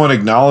everyone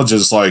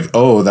acknowledges like,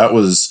 oh, that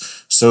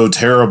was so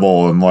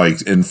terrible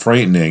and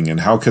frightening, and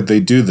how could they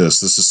do this?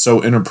 This is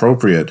so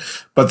inappropriate.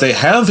 But they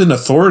have an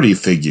authority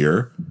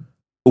figure,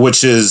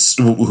 which is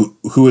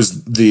who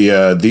is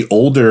the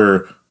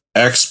older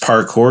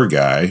ex-parkour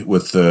guy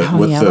with the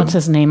what's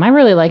his name? I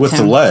really like with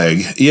him. the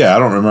leg. Yeah, I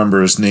don't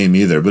remember his name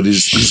either, but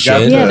he's got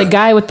the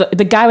guy with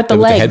the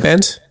leg. The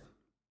headband.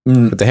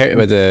 With the hair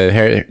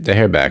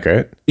back,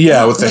 right?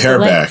 Yeah, with the hair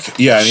back.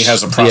 Yeah, and he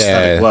has a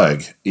prosthetic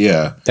leg.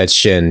 Yeah. That's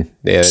Shin.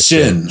 Yeah, that's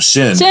Shin.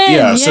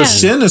 Yeah, so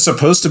Shin is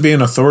supposed to be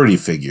an authority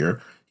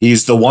figure.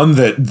 He's the one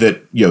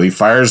that he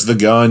fires the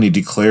gun, he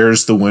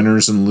declares the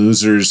winners and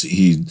losers.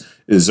 He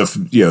is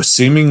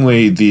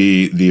seemingly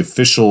the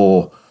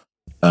official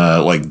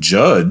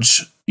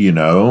judge,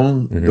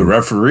 the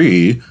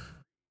referee,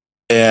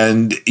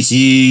 and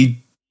he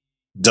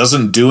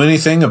doesn't do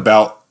anything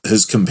about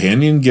his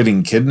companion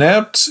getting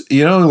kidnapped.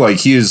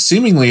 He is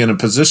seemingly in a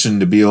position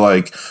to be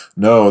like,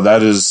 no,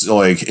 that is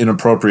like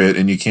inappropriate,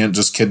 and you can't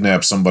just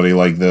kidnap somebody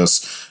like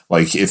this.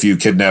 Like, if you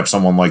kidnap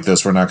someone like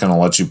this, we're not going to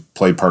let you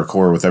play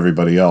parkour with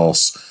everybody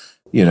else.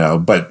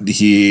 But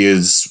he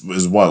is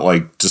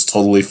just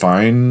totally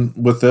fine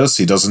with this.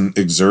 He doesn't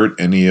exert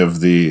any of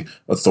the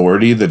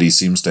authority that he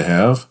seems to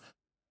have.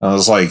 I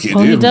was like,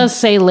 well, he does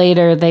say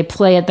later they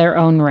play at their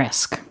own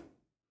risk.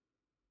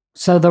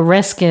 So the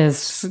risk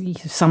is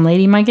some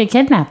lady might get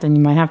kidnapped, and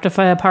you might have to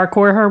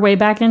parkour her way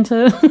back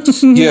into.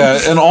 Yeah,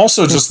 and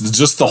also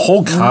just the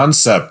whole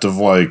concept of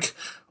like,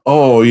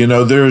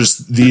 there's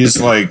these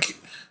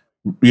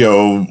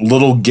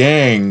little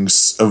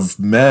gangs of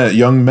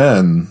young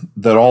men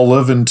that all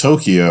live in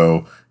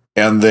Tokyo,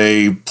 and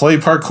they play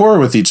parkour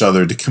with each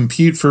other to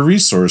compete for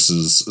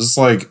resources. It's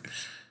like,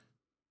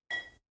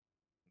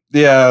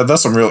 yeah,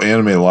 that's some real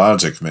anime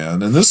logic,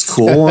 man. And this is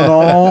cool and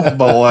all,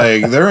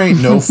 but there ain't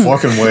no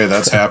fucking way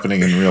that's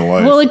happening in real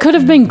life. Well, it could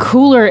have been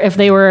cooler if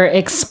they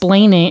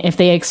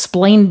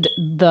explained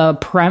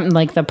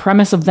the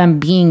premise of them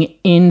being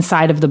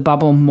inside of the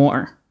bubble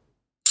more.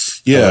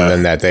 Yeah.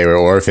 And that they were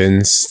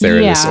orphans. They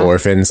were just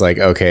orphans. Like,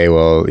 okay,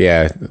 well,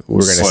 yeah, we're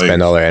going to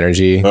spend all our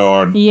energy.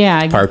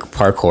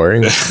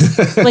 Parkouring.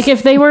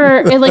 if they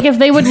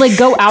would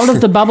go out of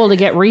the bubble to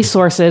get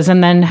resources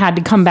and then had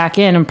to come back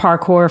in and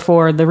parkour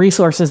for the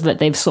resources that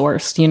they've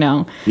sourced,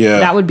 Yeah.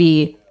 That would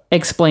be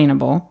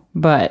explainable.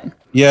 But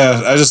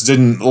yeah, I just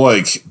didn't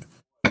and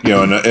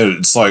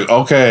it's like,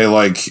 okay,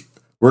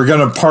 we're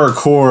going to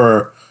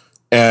parkour.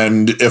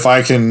 And if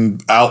I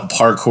can out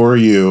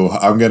parkour you,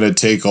 I'm going to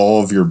take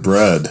all of your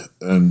bread.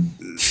 And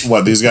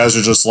these guys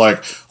are just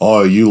like,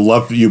 oh,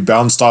 you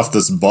bounced off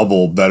this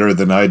bubble better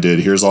than I did.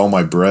 Here's all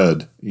my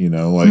bread,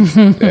 Yeah.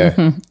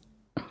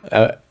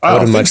 I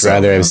would have much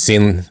rather have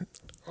seen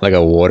like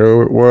a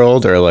water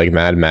world or like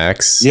Mad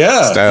Max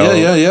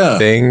style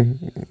thing,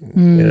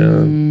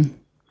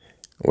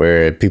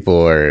 where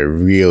people are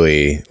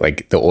really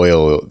like the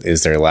oil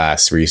is their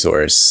last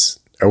resource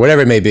or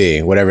whatever it may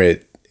be,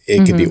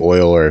 it could be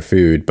oil or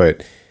food,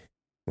 but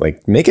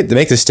make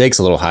the stakes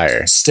a little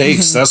higher.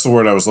 Stakes. That's the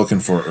word I was looking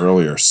for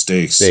earlier.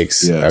 Stakes.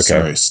 Yeah. Okay.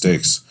 Sorry.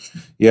 Stakes.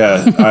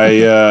 Yeah.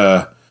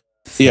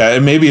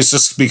 And maybe it's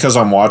just because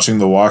I'm watching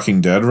The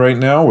Walking Dead right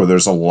now, where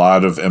there's a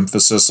lot of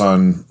emphasis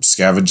on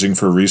scavenging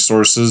for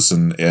resources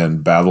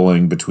and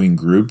battling between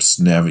groups,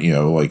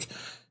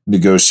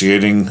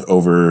 negotiating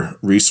over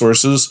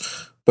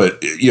resources.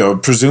 But,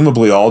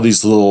 presumably all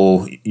these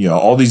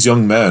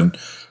young men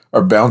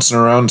are bouncing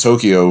around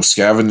Tokyo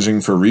scavenging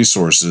for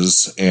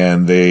resources,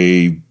 and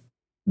they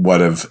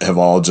have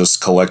all just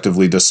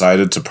collectively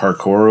decided to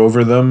parkour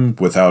over them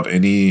without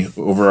any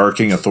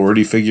overarching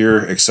authority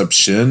figure except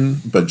Shin.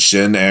 But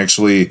Shin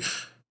actually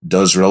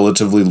does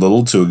relatively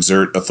little to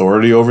exert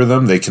authority over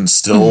them. They can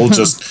still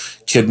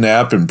just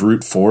kidnap and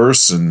brute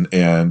force and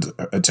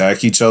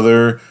attack each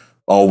other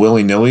all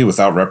willy-nilly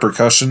without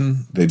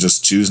repercussion. They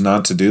just choose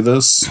not to do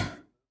this.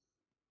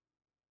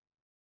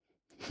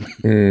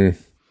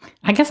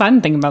 I guess I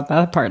didn't think about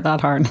that part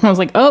that hard. I was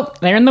like, oh,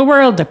 they're in the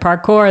world. They're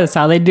parkour. That's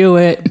how they do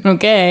it.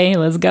 Okay,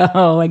 let's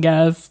go, I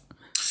guess.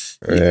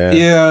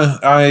 Yeah,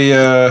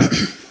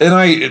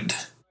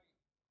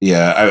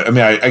 Yeah, I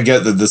mean, I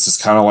get that this is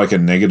kind of like a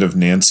negative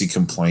Nancy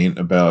complaint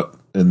about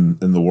in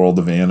the world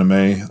of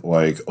anime.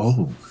 Like,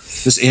 oh,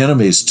 this anime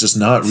is just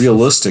not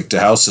realistic to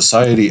how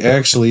society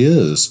actually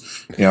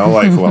is. You know,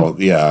 like, well,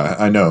 yeah,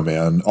 I know,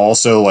 man.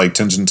 Also, like,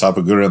 Tenjin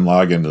Toppaguren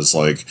Lagann is,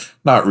 like,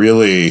 not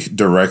really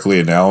directly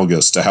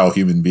analogous to how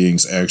human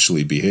beings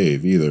actually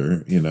behave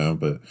either, you know,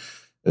 but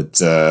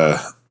it's,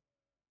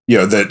 you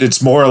know, that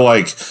it's more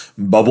like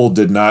Bubble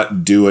did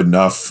not do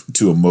enough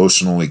to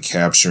emotionally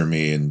capture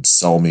me and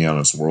sell me on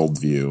its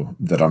worldview,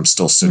 that I'm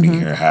still sitting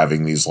here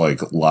having these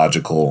like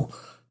logical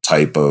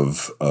type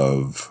of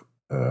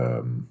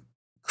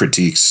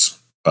critiques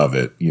of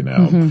it. You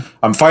know,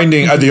 I'm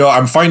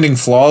finding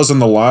flaws in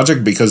the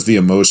logic because the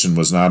emotion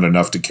was not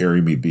enough to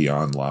carry me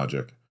beyond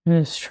logic. It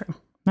is true.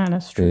 That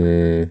is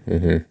true.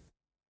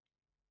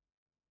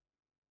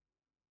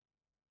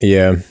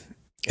 Yeah,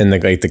 and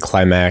the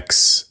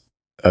climax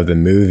of the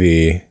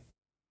movie,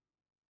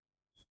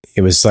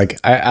 it was like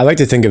I like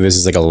to think of this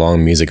as like a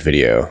long music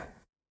video.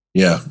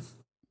 Yeah,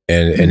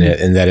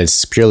 and that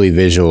it's purely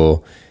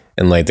visual,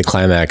 and like the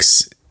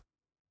climax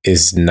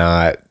is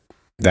not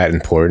that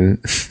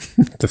important.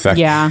 The fact,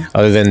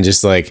 other than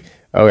just like,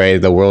 okay,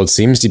 the world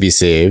seems to be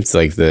saved,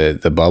 like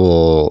the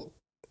bubble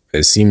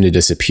has seemed to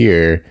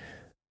disappear,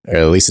 or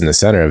at least in the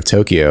center of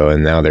Tokyo,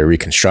 and now they're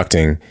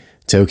reconstructing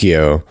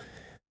Tokyo.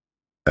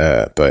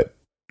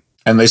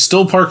 And they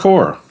still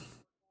parkour.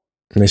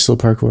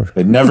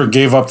 They never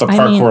gave up the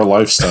parkour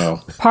lifestyle.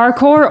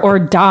 Parkour or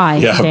die.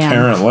 Yeah,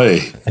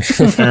 apparently.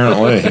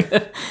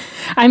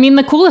 I mean,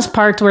 the coolest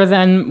parts were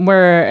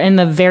in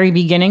the very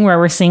beginning, where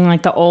we're seeing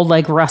like the old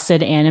like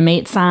rusted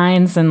animate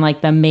signs and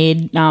like the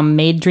Maid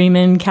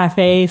Dreamin'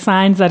 Cafe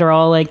signs that are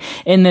all like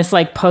in this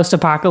like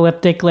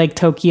post-apocalyptic like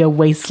Tokyo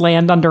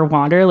wasteland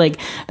underwater.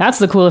 Like that's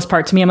the coolest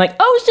part to me. I'm like,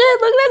 oh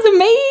shit, look, that's a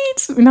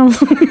Maids.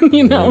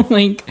 You know,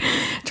 like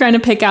trying to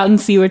pick out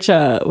and see which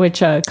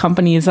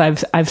companies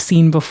I've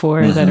seen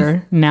before that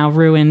are now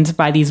ruined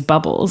by these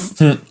bubbles.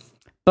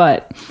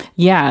 But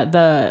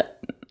yeah,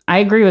 I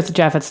agree with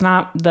Jeff. It's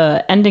not,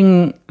 the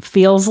ending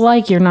feels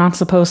like you're not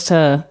supposed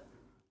to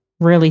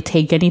really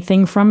take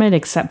anything from it,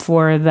 except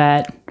for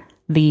that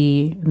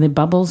the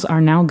bubbles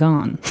are now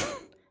gone.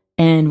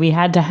 And we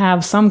had to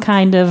have some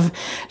kind of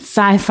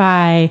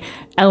sci-fi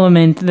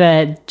element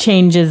that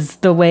changes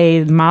the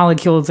way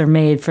molecules are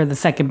made for the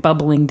second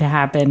bubbling to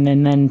happen,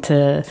 and then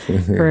for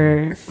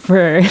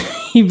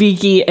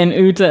Hibiki and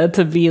Uta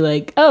to be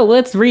like, oh,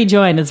 let's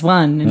rejoin as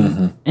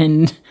one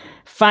and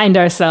find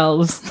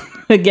ourselves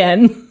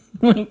again.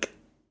 Like,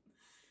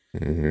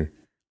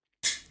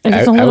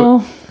 it's a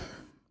little.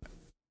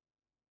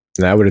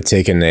 I would have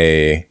taken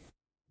a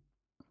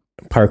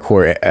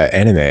parkour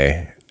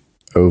anime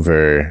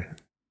over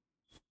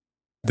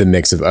the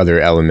mix of other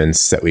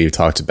elements that we've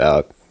talked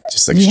about.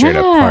 Just like straight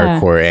up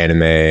parkour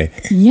anime.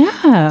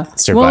 Yeah.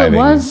 Surviving.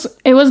 Well,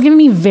 it was giving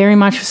me very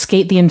much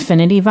Skate the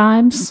Infinity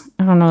vibes.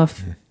 I don't know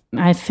if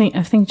I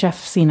think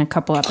Jeff's seen a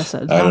couple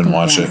episodes. I didn't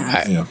watch it.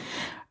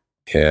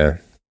 Yeah.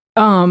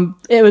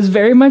 It was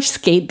very much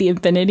Skate the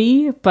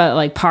Infinity, but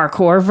like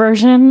parkour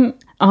version.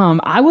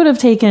 I would have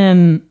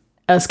taken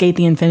a Skate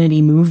the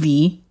Infinity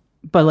movie,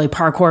 but like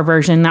parkour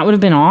version. That would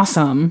have been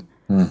awesome.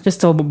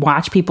 Just to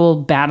watch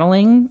people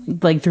battling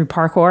like through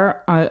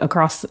parkour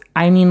across.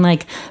 I mean,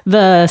 like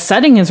the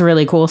setting is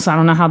really cool, so I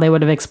don't know how they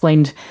would have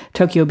explained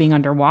Tokyo being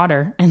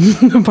underwater and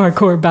the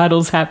parkour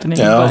battles happening.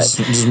 Yeah,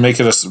 just make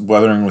it a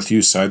Weathering with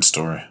You side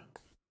story.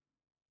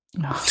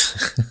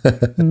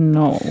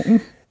 No.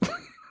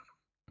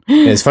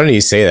 It's funny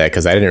you say that,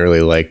 because I didn't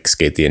really like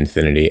Skate the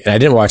Infinity, and I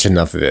didn't watch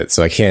enough of it,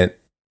 so I can't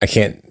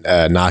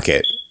knock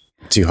it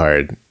too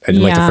hard. I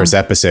didn't like the first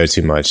episode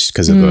too much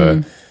because of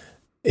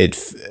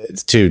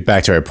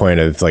back to our point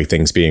of like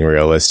things being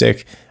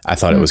realistic. I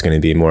thought it was going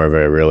to be more of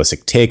a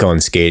realistic take on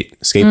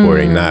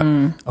skateboarding, not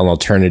an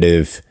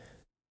alternative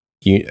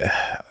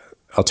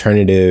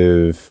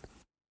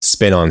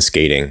spin on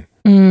skating.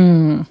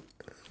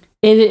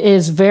 It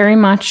is very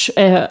much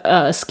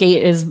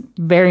skate is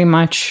very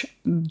much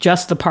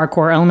just the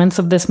parkour elements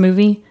of this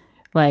movie.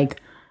 Like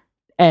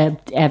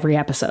every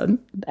episode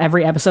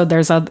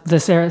there's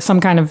some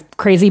kind of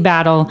crazy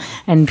battle,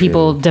 and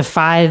people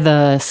defy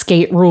the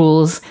skate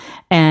rules,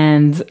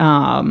 and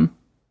I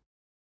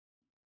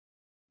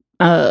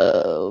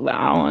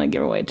don't want to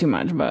give away too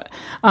much, but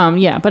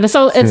but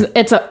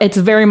it's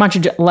very much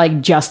like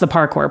just the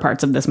parkour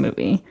parts of this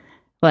movie,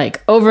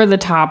 like over the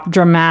top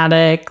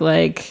dramatic,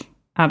 like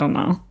I don't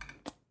know,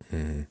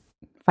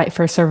 fight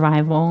for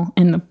survival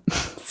in the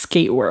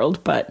skate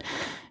world. But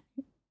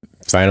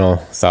final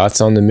thoughts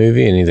on the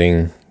movie?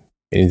 Anything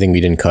we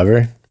didn't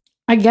cover?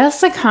 I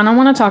guess I kind of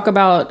want to talk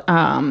about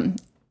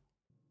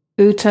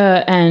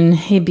Uta and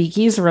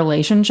Hibiki's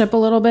relationship a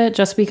little bit,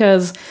 just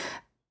because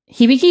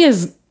Hibiki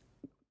is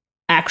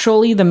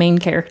actually the main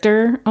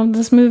character of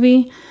this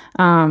movie.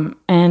 And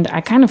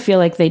I kind of feel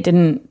like they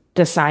didn't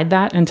decide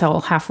that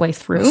until halfway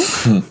through.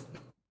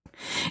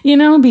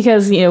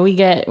 because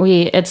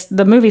it's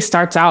the movie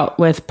starts out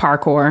with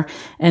parkour,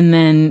 and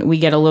then we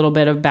get a little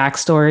bit of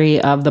backstory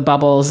of the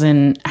bubbles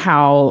and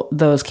how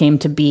those came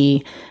to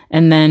be.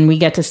 And then we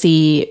get to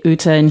see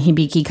Uta and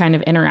Hibiki kind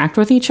of interact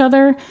with each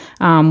other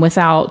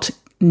without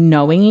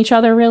knowing each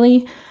other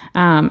really.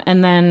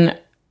 And then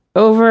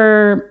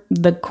over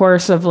the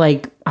course of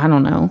like, I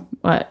don't know,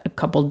 a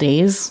couple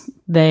days,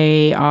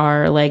 they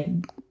are like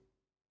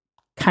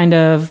kind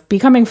of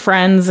becoming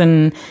friends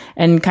and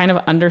kind of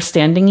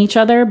understanding each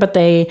other. But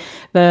the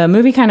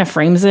movie kind of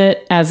frames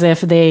it as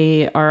if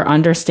they are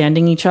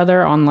understanding each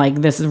other on like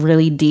this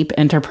really deep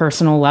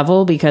interpersonal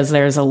level, because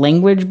there's a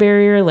language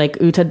barrier. Like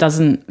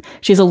Uta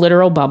she's a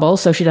literal bubble,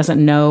 so she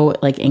doesn't know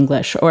like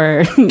English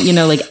or,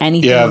 like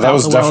anything. Yeah, about that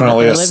was the world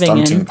definitely that a they're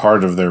living stunting in.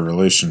 part of their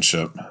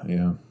relationship.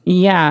 Yeah.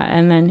 Yeah,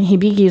 and then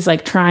Hibiki's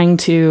like trying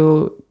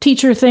to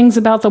teach her things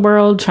about the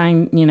world,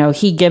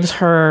 he gives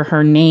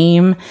her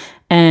name.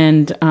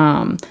 And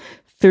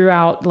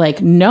throughout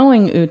like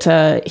knowing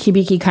Uta,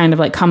 Hibiki kind of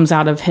like comes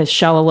out of his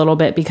shell a little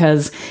bit,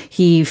 because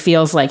he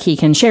feels like he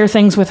can share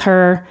things with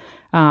her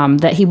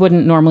that he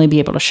wouldn't normally be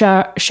able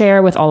to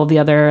share with all of the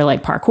other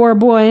like parkour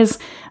boys.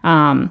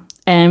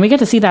 And we get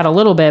to see that a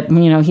little bit.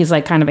 He's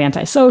like kind of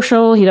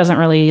antisocial. He doesn't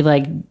really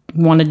like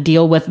want to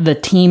deal with the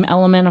team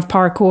element of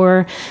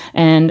parkour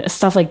and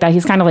stuff like that.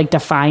 He's kind of like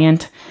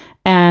defiant.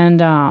 And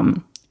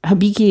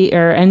Hibiki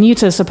and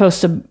Uta's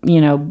supposed to,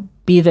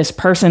 be this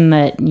person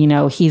that,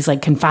 he's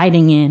like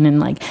confiding in and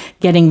like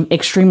getting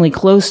extremely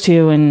close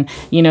to. And,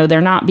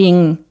 they're not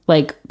being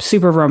like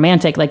super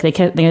romantic. Like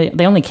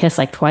they only kiss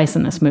like twice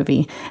in this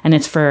movie, and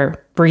it's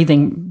for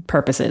breathing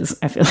purposes.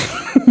 I feel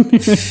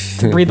like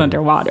to breathe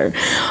underwater.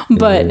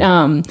 But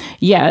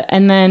yeah.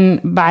 And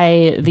then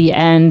by the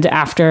end,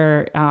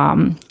 after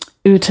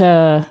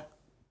Uta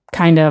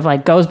kind of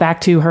like goes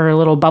back to her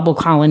little bubble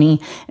colony,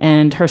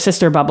 and her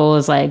sister bubble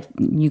is like,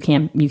 you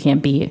can't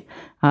be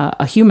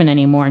a human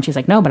anymore. And she's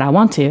like, no, but I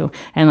want to,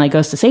 and like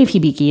goes to save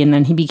Hibiki. And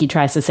then Hibiki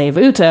tries to save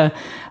Uta.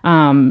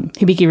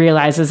 Hibiki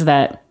realizes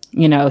that,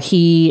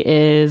 he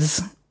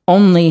is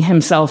only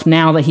himself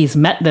now that he's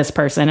met this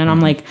person. And I'm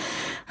like,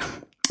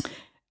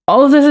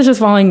 all of this is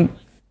just falling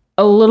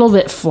a little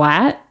bit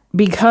flat,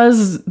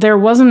 because there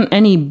wasn't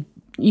any,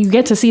 you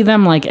get to see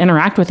them like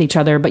interact with each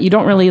other, but you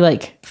don't really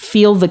like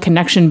feel the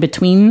connection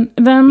between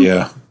them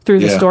through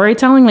the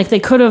storytelling. Like they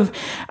could have,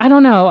 I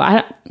don't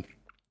know.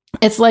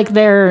 It's like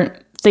they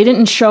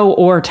didn't show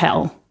or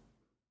tell.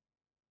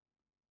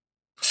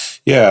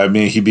 Yeah, I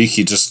mean,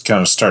 Hibiki just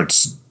kind of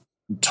starts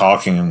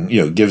talking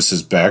and, gives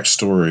his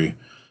backstory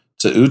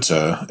to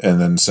Uta,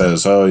 and then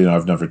says, oh,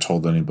 I've never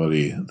told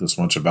anybody this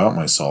much about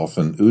myself.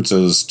 And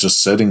Uta's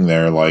just sitting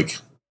there like,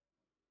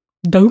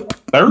 dope.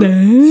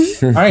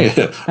 I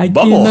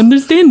can't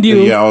understand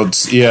you.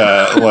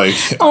 Yeah, like,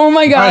 oh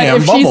my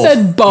God, if Bubble. she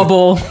said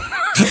bubble.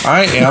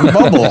 I am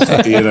Bubble,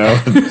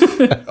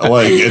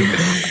 like,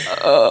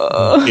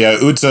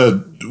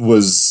 Uta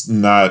was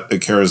not a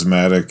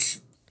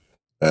charismatic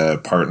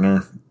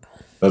partner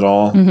at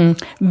all.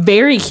 Mm-hmm.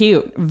 Very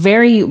cute,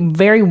 very,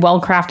 very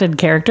well-crafted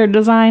character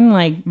design,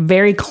 like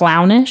very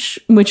clownish,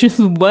 which is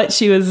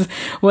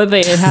what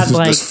they had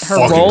like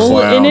her role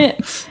clown. in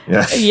it.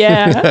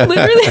 Yeah,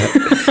 literally.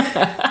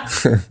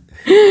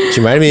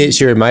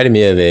 She reminded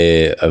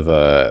me of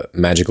a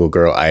Magical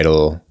Girl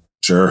Idol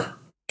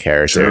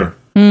character. Sure.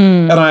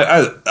 And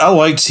I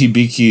liked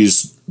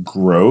Hibiki's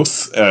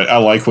growth. I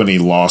like when he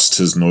lost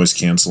his noise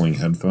canceling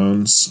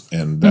headphones,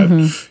 and that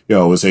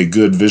was a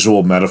good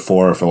visual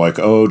metaphor for like,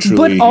 oh,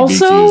 truly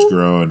Hibiki is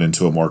growing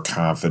into a more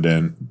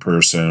confident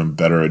person,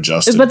 better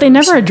adjusted. But they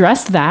never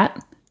addressed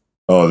that.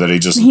 Oh, that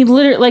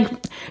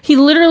he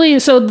literally.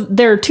 So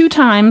there are 2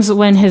 times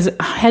when his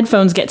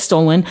headphones get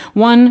stolen.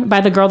 1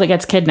 by the girl that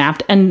gets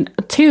kidnapped, and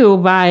 2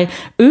 by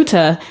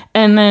Uta.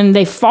 And then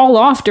they fall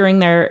off during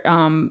their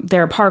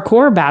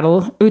parkour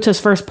battle,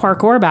 Uta's first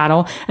parkour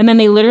battle. And then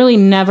they literally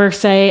never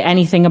say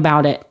anything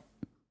about it.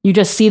 You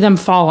just see them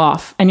fall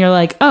off, and you're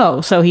like,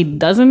 oh, so he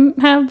doesn't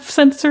have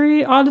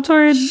sensory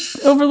auditory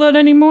overload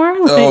anymore?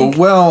 Like, oh,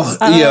 well,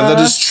 yeah, that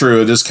is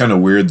true. It is kind of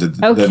weird that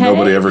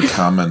nobody ever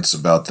comments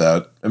about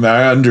that. I mean,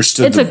 I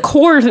understood. It's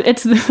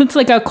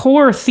like a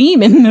core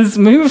theme in this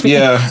movie.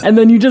 Yeah. And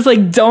then you just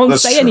like don't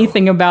say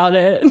anything about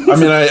it. I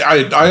mean,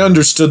 I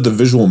understood the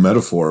visual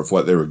metaphor of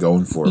what they were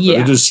going for, but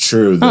it is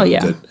true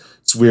that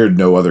it's weird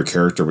no other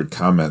character would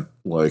comment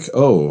like,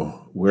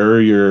 oh, where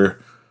are your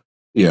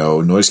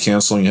noise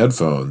canceling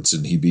headphones?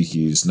 And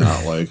Hibiki's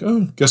not like,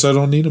 oh, guess I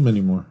don't need them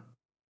anymore.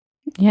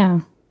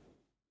 Yeah.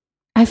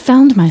 I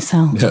found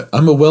myself. Yeah,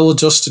 I'm a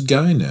well-adjusted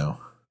guy now.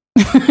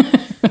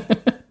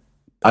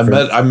 I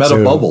met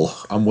a bubble.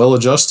 I'm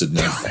well-adjusted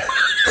now.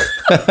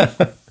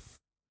 I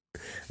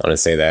want to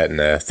say that in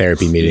a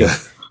therapy meeting. Yeah.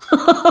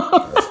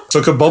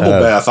 Took a bubble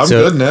bath. I'm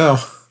good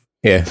now.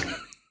 Yeah.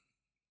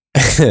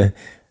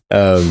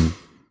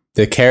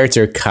 The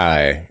character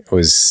Kai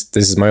this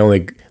is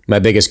my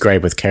biggest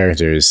gripe with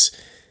characters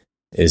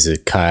is a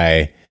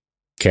Kai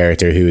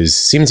character who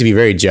seemed to be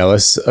very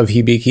jealous of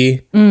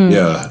Hibiki.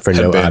 Yeah. For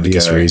no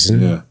obvious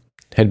reason. Yeah.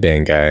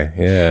 Headband guy,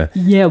 yeah.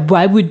 Yeah,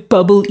 why would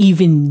Bubble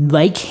even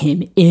like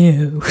him?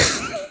 Ew.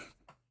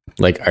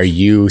 Like, are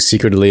you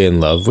secretly in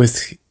love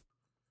with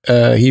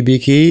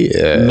Hibiki?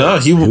 No,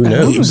 who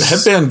knows?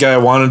 Headband guy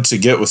wanted to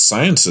get with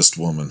Scientist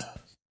Woman.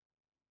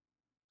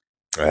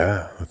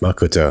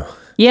 Makoto.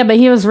 Yeah, but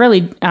he was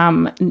really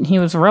he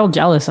was real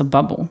jealous of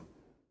Bubble.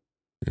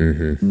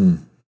 Mm-hmm.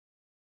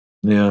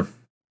 Yeah.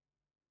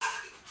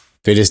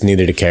 They just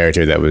needed a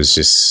character that was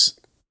just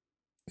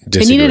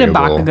They needed a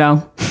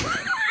Bakugo.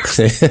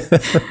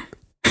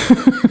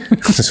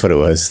 That's what it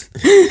was.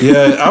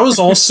 Yeah, I was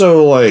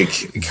also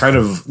like kind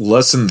of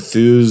less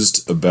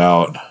enthused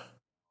about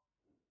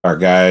our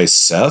guy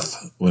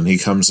Seth when he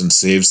comes and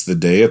saves the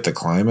day at the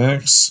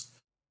climax.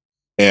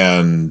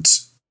 And,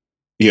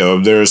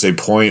 there's a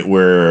point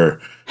where...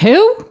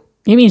 Who?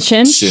 You mean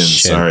Shin? Shin.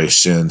 Sorry,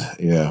 Shin.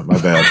 Yeah,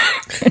 my bad.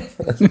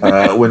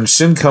 When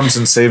Shin comes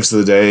and saves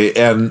the day,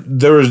 and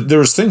there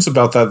was things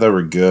about that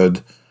were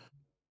good.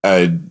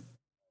 I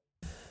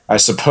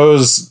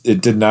suppose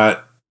it did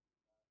not.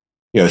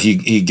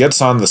 He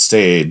gets on the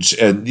stage,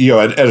 and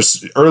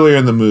earlier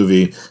in the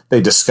movie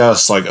they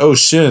discuss like, "Oh,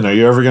 Shin, are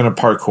you ever going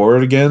to parkour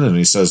it again?" And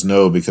he says,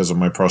 "No, because of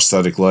my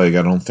prosthetic leg.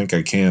 I don't think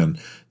I can."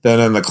 Then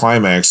in the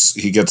climax,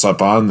 he gets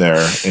up on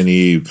there and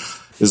he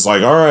is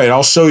like, "All right,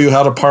 I'll show you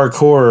how to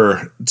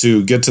parkour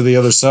to get to the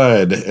other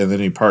side." And then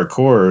he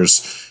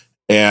parkours,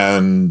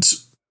 and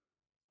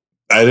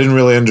I didn't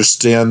really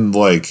understand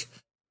like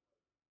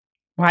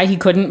why he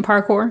couldn't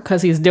parkour,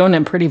 because he's doing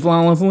it pretty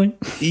flawlessly.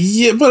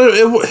 Yeah, but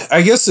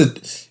I guess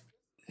it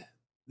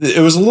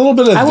was a little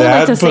bit of that. I would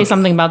like to say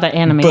something about that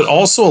animation, but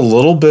also a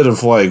little bit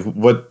of like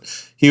what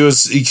he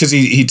was, because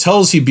he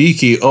tells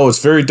Hibiki, "Oh,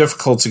 it's very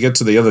difficult to get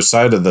to the other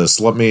side of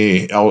this.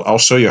 I'll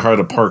show you how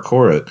to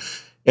parkour it."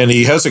 And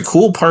he has a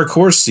cool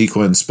parkour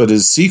sequence, but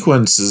his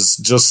sequence is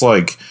just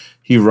like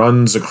he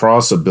runs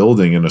across a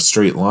building in a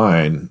straight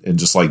line and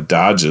just like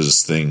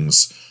dodges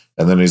things.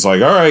 And then he's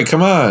like, "All right,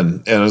 come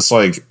on." And it's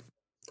like,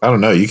 I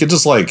don't know. You could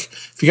just like,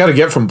 if you got to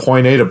get from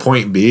point A to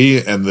point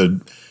B and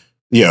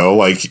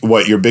like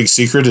what your big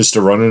secret is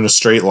to run in a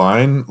straight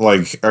line,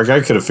 like our guy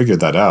could have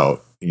figured that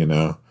out,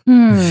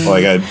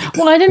 Like I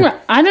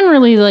didn't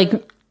really like,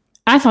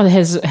 I thought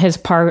his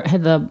part,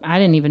 I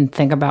didn't even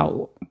think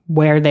about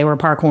where they were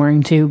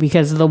parkouring to,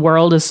 because the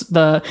world is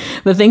the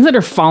things that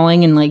are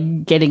falling and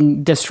like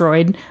getting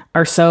destroyed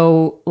are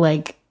so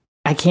like,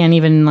 I can't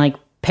even like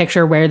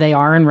picture where they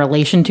are in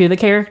relation to the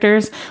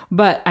characters.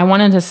 But I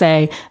wanted to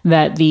say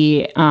that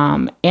the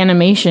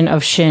animation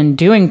of Shin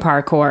doing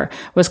parkour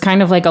was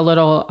kind of like a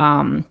little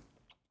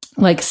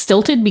like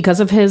stilted because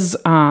of his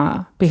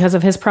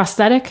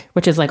prosthetic,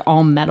 which is like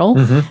all metal.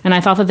 Mm-hmm. And I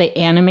thought that they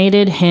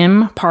animated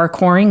him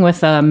parkouring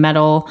with a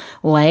metal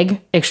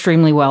leg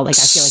extremely well. Like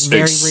I feel like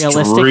very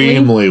realistically.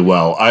 Extremely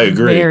well. I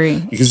agree.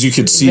 Because you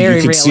could see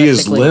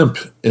his limp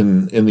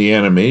in the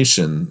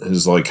animation,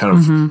 his like kind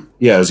of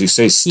as you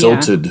say,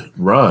 stilted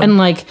run. And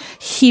like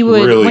he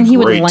would really when he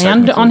would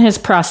land on his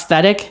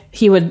prosthetic,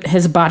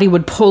 his body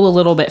would pull a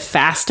little bit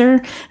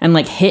faster and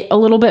like hit a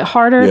little bit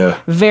harder.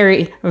 Yeah.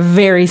 Very,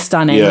 very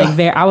stunning. Yeah. Like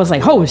I was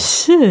like, oh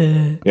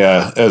shit.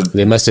 Yeah.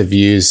 They must have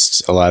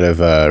used a lot of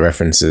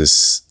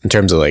references in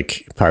terms of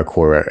like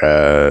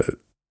parkour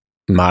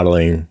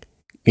modeling,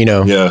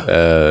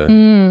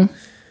 Yeah.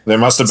 They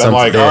must have been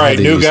like, all right,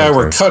 new guy,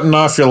 we're cutting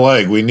off your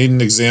leg. We need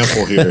an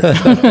example here.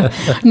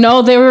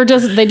 No,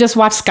 they just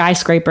watched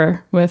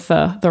Skyscraper with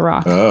The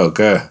Rock. Oh,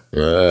 okay.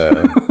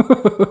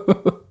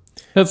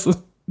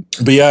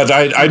 But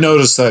yeah, I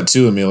noticed that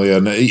too, Amelia.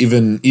 And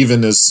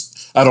even as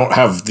I don't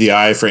have the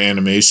eye for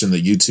animation that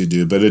you two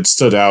do, but it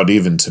stood out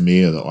even to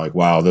me that like,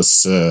 wow,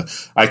 this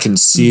I can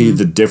see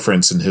the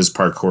difference in his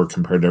parkour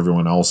compared to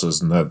everyone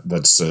else's, and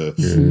that's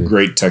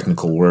great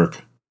technical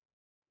work.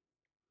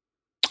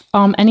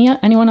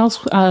 Anyone else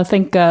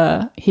think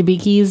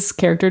Hibiki's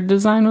character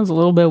design was a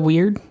little bit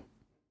weird?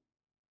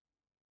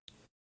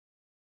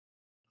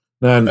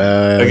 And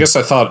I guess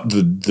I thought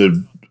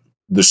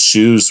the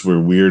shoes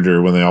were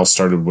weirder when they all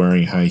started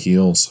wearing high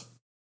heels.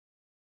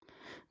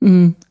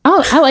 Oh,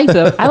 I like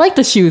them. I like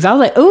the shoes. I was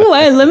like, oh,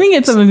 let me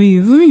get some of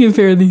these. Let me get a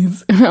pair of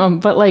these.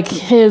 But like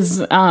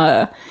his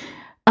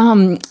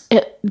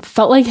it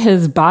felt like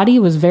his body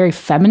was very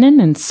feminine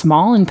and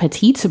small and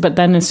petite, but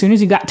then as soon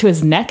as you got to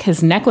his neck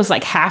was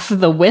like half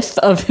the width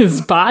of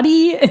his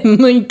body,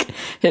 and like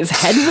his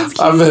head was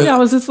huge. I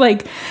was just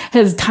like,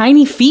 his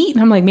tiny feet,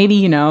 and I'm like,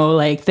 maybe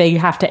like they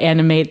have to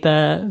animate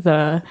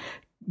the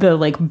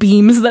like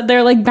beams that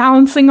they're like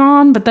balancing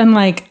on, but then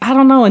like I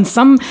don't know, in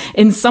some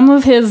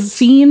of his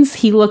scenes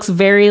he looks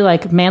very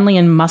like manly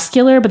and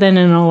muscular, but then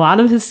in a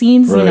lot of his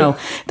scenes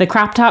the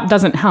crop top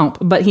doesn't help,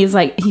 but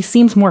he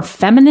seems more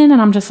feminine,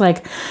 and I'm just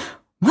like,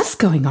 what's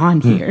going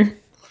on here?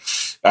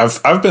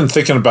 I've been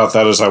thinking about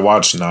that as I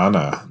watch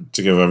Nana,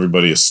 to give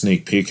everybody a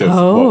sneak peek of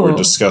what we're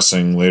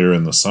discussing later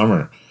in the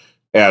summer.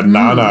 And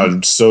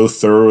Nana so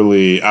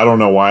thoroughly, I don't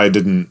know why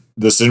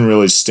this didn't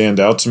really stand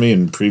out to me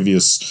in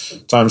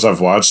previous times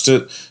I've watched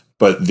it,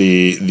 but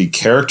the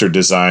character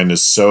design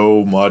is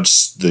so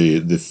much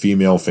the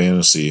female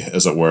fantasy,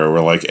 as it were,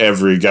 where like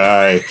every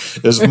guy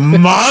is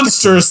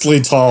monstrously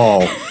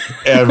tall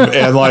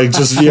and like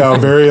just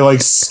very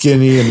like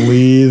skinny and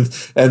lithe,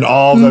 and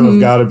all of them have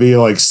got to be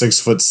like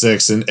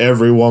 6'6", and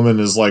every woman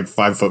is like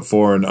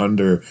 5'4" and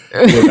under.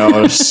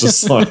 It's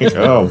just like,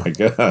 oh my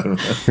god,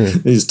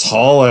 these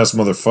tall ass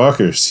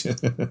motherfuckers.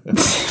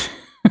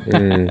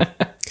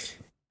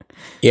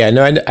 Yeah,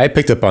 no, I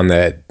picked up on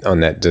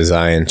that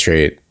design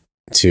trait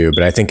too,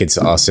 but I think it's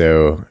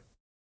also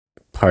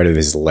part of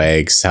his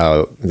legs,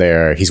 how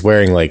he's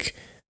wearing like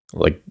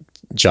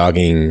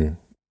jogging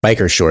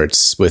biker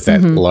shorts with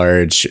that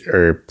large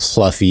or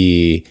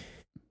fluffy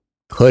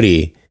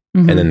hoodie,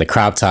 and then the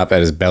crop top at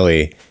his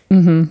belly.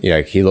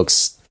 He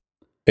looks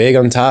big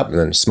on top and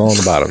then small on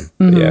the bottom.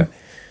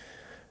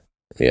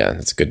 Yeah,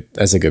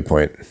 that's a good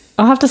point.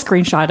 I'll have to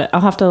screenshot it.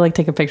 I'll have to like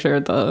take a picture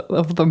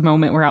of the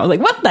moment where I was like,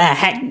 what the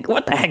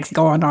heck's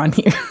going on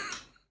here?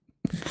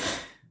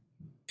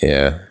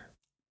 Yeah.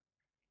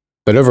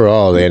 But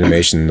overall, the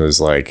animation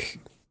was like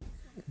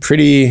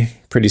pretty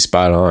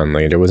spot on.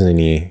 Like there wasn't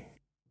any.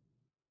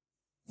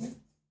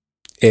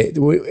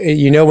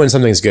 When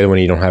something's good when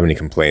you don't have any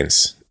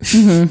complaints.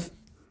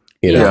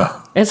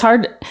 Yeah. It's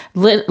hard.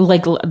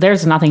 Like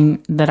there's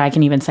nothing that I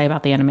can even say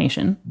about the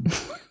animation.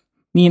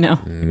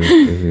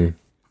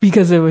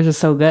 Because it was just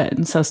so good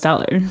and so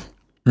stellar.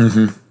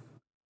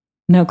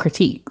 No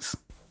critiques.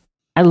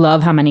 I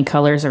love how many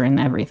colors are in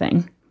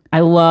everything. I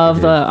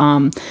love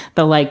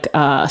the like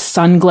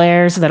sun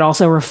glares that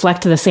also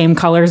reflect the same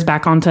colors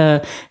back onto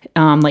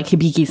like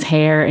Hibiki's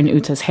hair and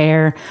Uta's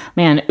hair.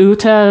 Man,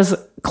 Uta's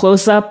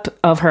close up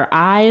of her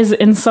eyes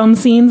in some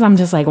scenes, I'm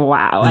just like,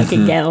 wow, I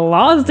could get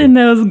lost in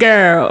those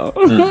girls.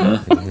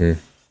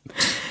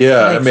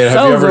 Yeah, like, I mean, have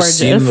so you ever gorgeous.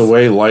 seen the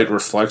way light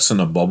reflects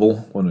in a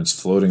bubble when it's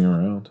floating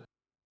around?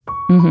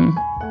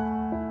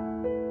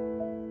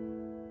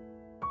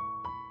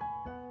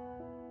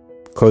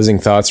 Closing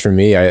thoughts for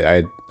me,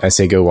 I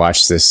say go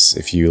watch this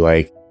if you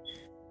like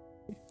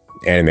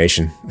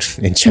animation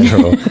in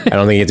general. I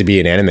don't think you have to be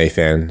an anime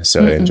fan,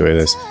 so I enjoy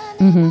this.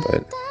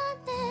 But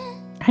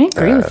I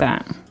agree with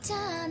that.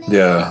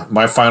 Yeah,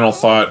 my final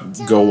thought,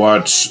 go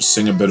watch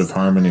Sing a Bit of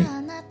Harmony.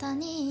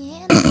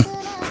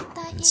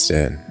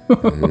 instead.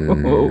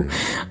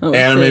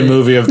 Anime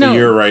movie of the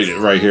year right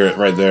here,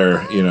 right there.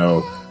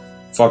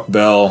 Fuck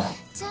Bell,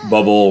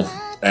 Bubble,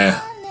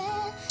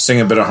 Sing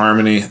a Bit of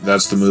Harmony.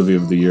 That's the movie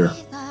of the year.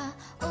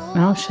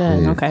 Oh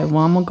shit. Okay,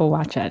 well I'm gonna go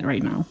watch that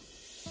right now.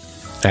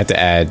 I have to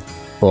add,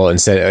 well,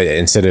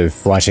 instead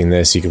of watching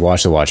this, you could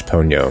watch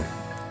Ponyo,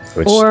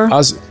 which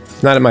was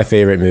not my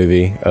favorite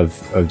movie of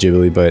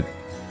Ghibli, but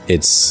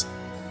it's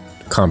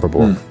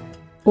comparable.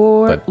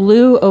 Or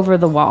Lou Over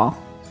the Wall.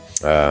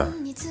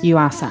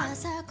 Yuasa.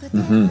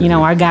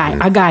 Our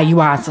guy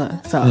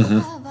Yuasa. So,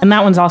 and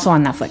that one's also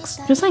on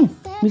Netflix. Just saying,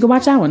 we could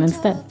watch that one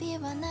instead.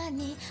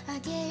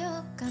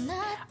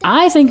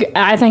 I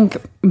think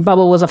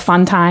Bubble was a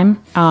fun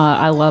time.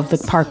 I love the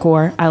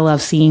parkour. I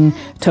love seeing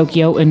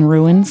Tokyo in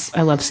ruins.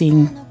 I love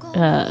seeing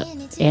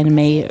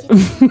anime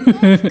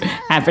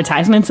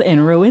advertisements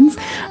in ruins.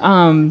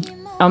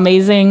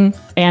 Amazing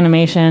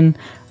animation.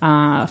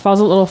 Falls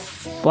a little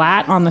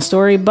flat on the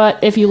story,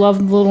 but if you love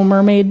The Little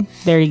Mermaid,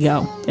 there you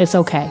go. It's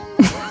okay.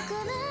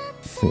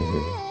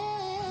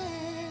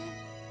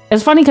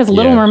 It's funny because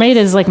Little Mermaid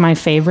is like my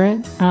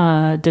favorite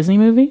Disney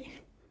movie,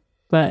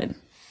 but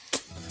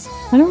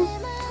I don't know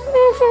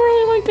if I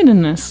really liked it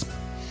in this.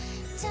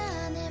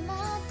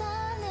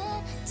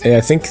 Yeah,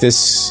 I think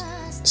this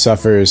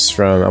suffers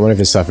from, I wonder if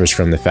it suffers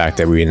from the fact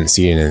that we didn't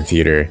see it in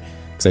theater.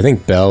 Because I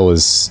think Belle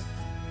was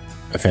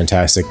a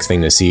fantastic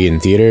thing to see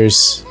in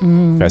theaters,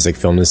 fantastic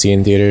film to see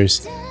in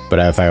theaters. But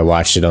if I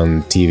watched it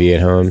on TV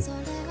at home,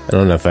 I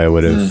don't know if I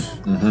would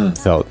have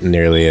felt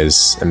nearly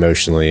as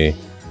emotionally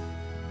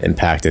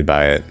impacted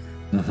by it.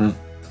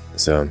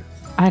 So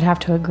I'd have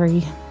to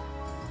agree.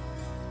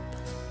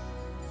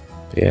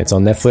 Yeah, it's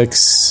on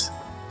Netflix.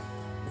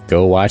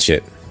 Go watch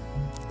it.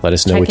 Let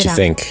us know what you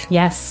think.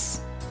 Yes.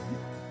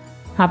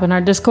 Hop in our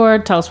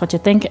Discord, tell us what you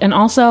think. And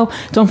also,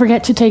 don't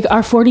forget to take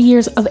our 40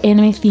 years of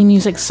anime theme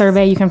music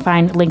survey. You can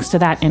find links to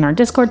that in our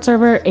Discord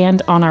server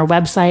and on our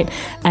website.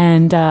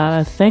 And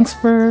thanks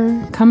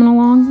for coming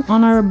along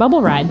on our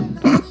bubble ride.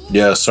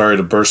 Yeah, sorry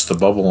to burst the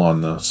bubble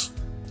on this.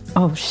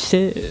 Oh,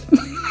 shit.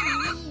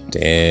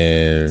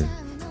 Damn.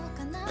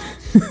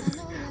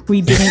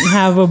 We didn't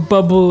have a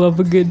bubble of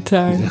a good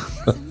time.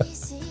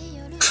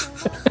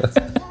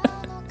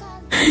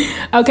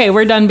 Okay,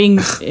 we're done being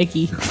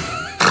icky.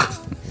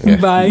 Yeah.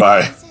 Bye.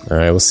 Bye. All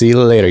right, we'll see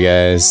you later,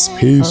 guys.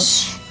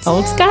 Peace.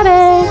 Oh, Scotty.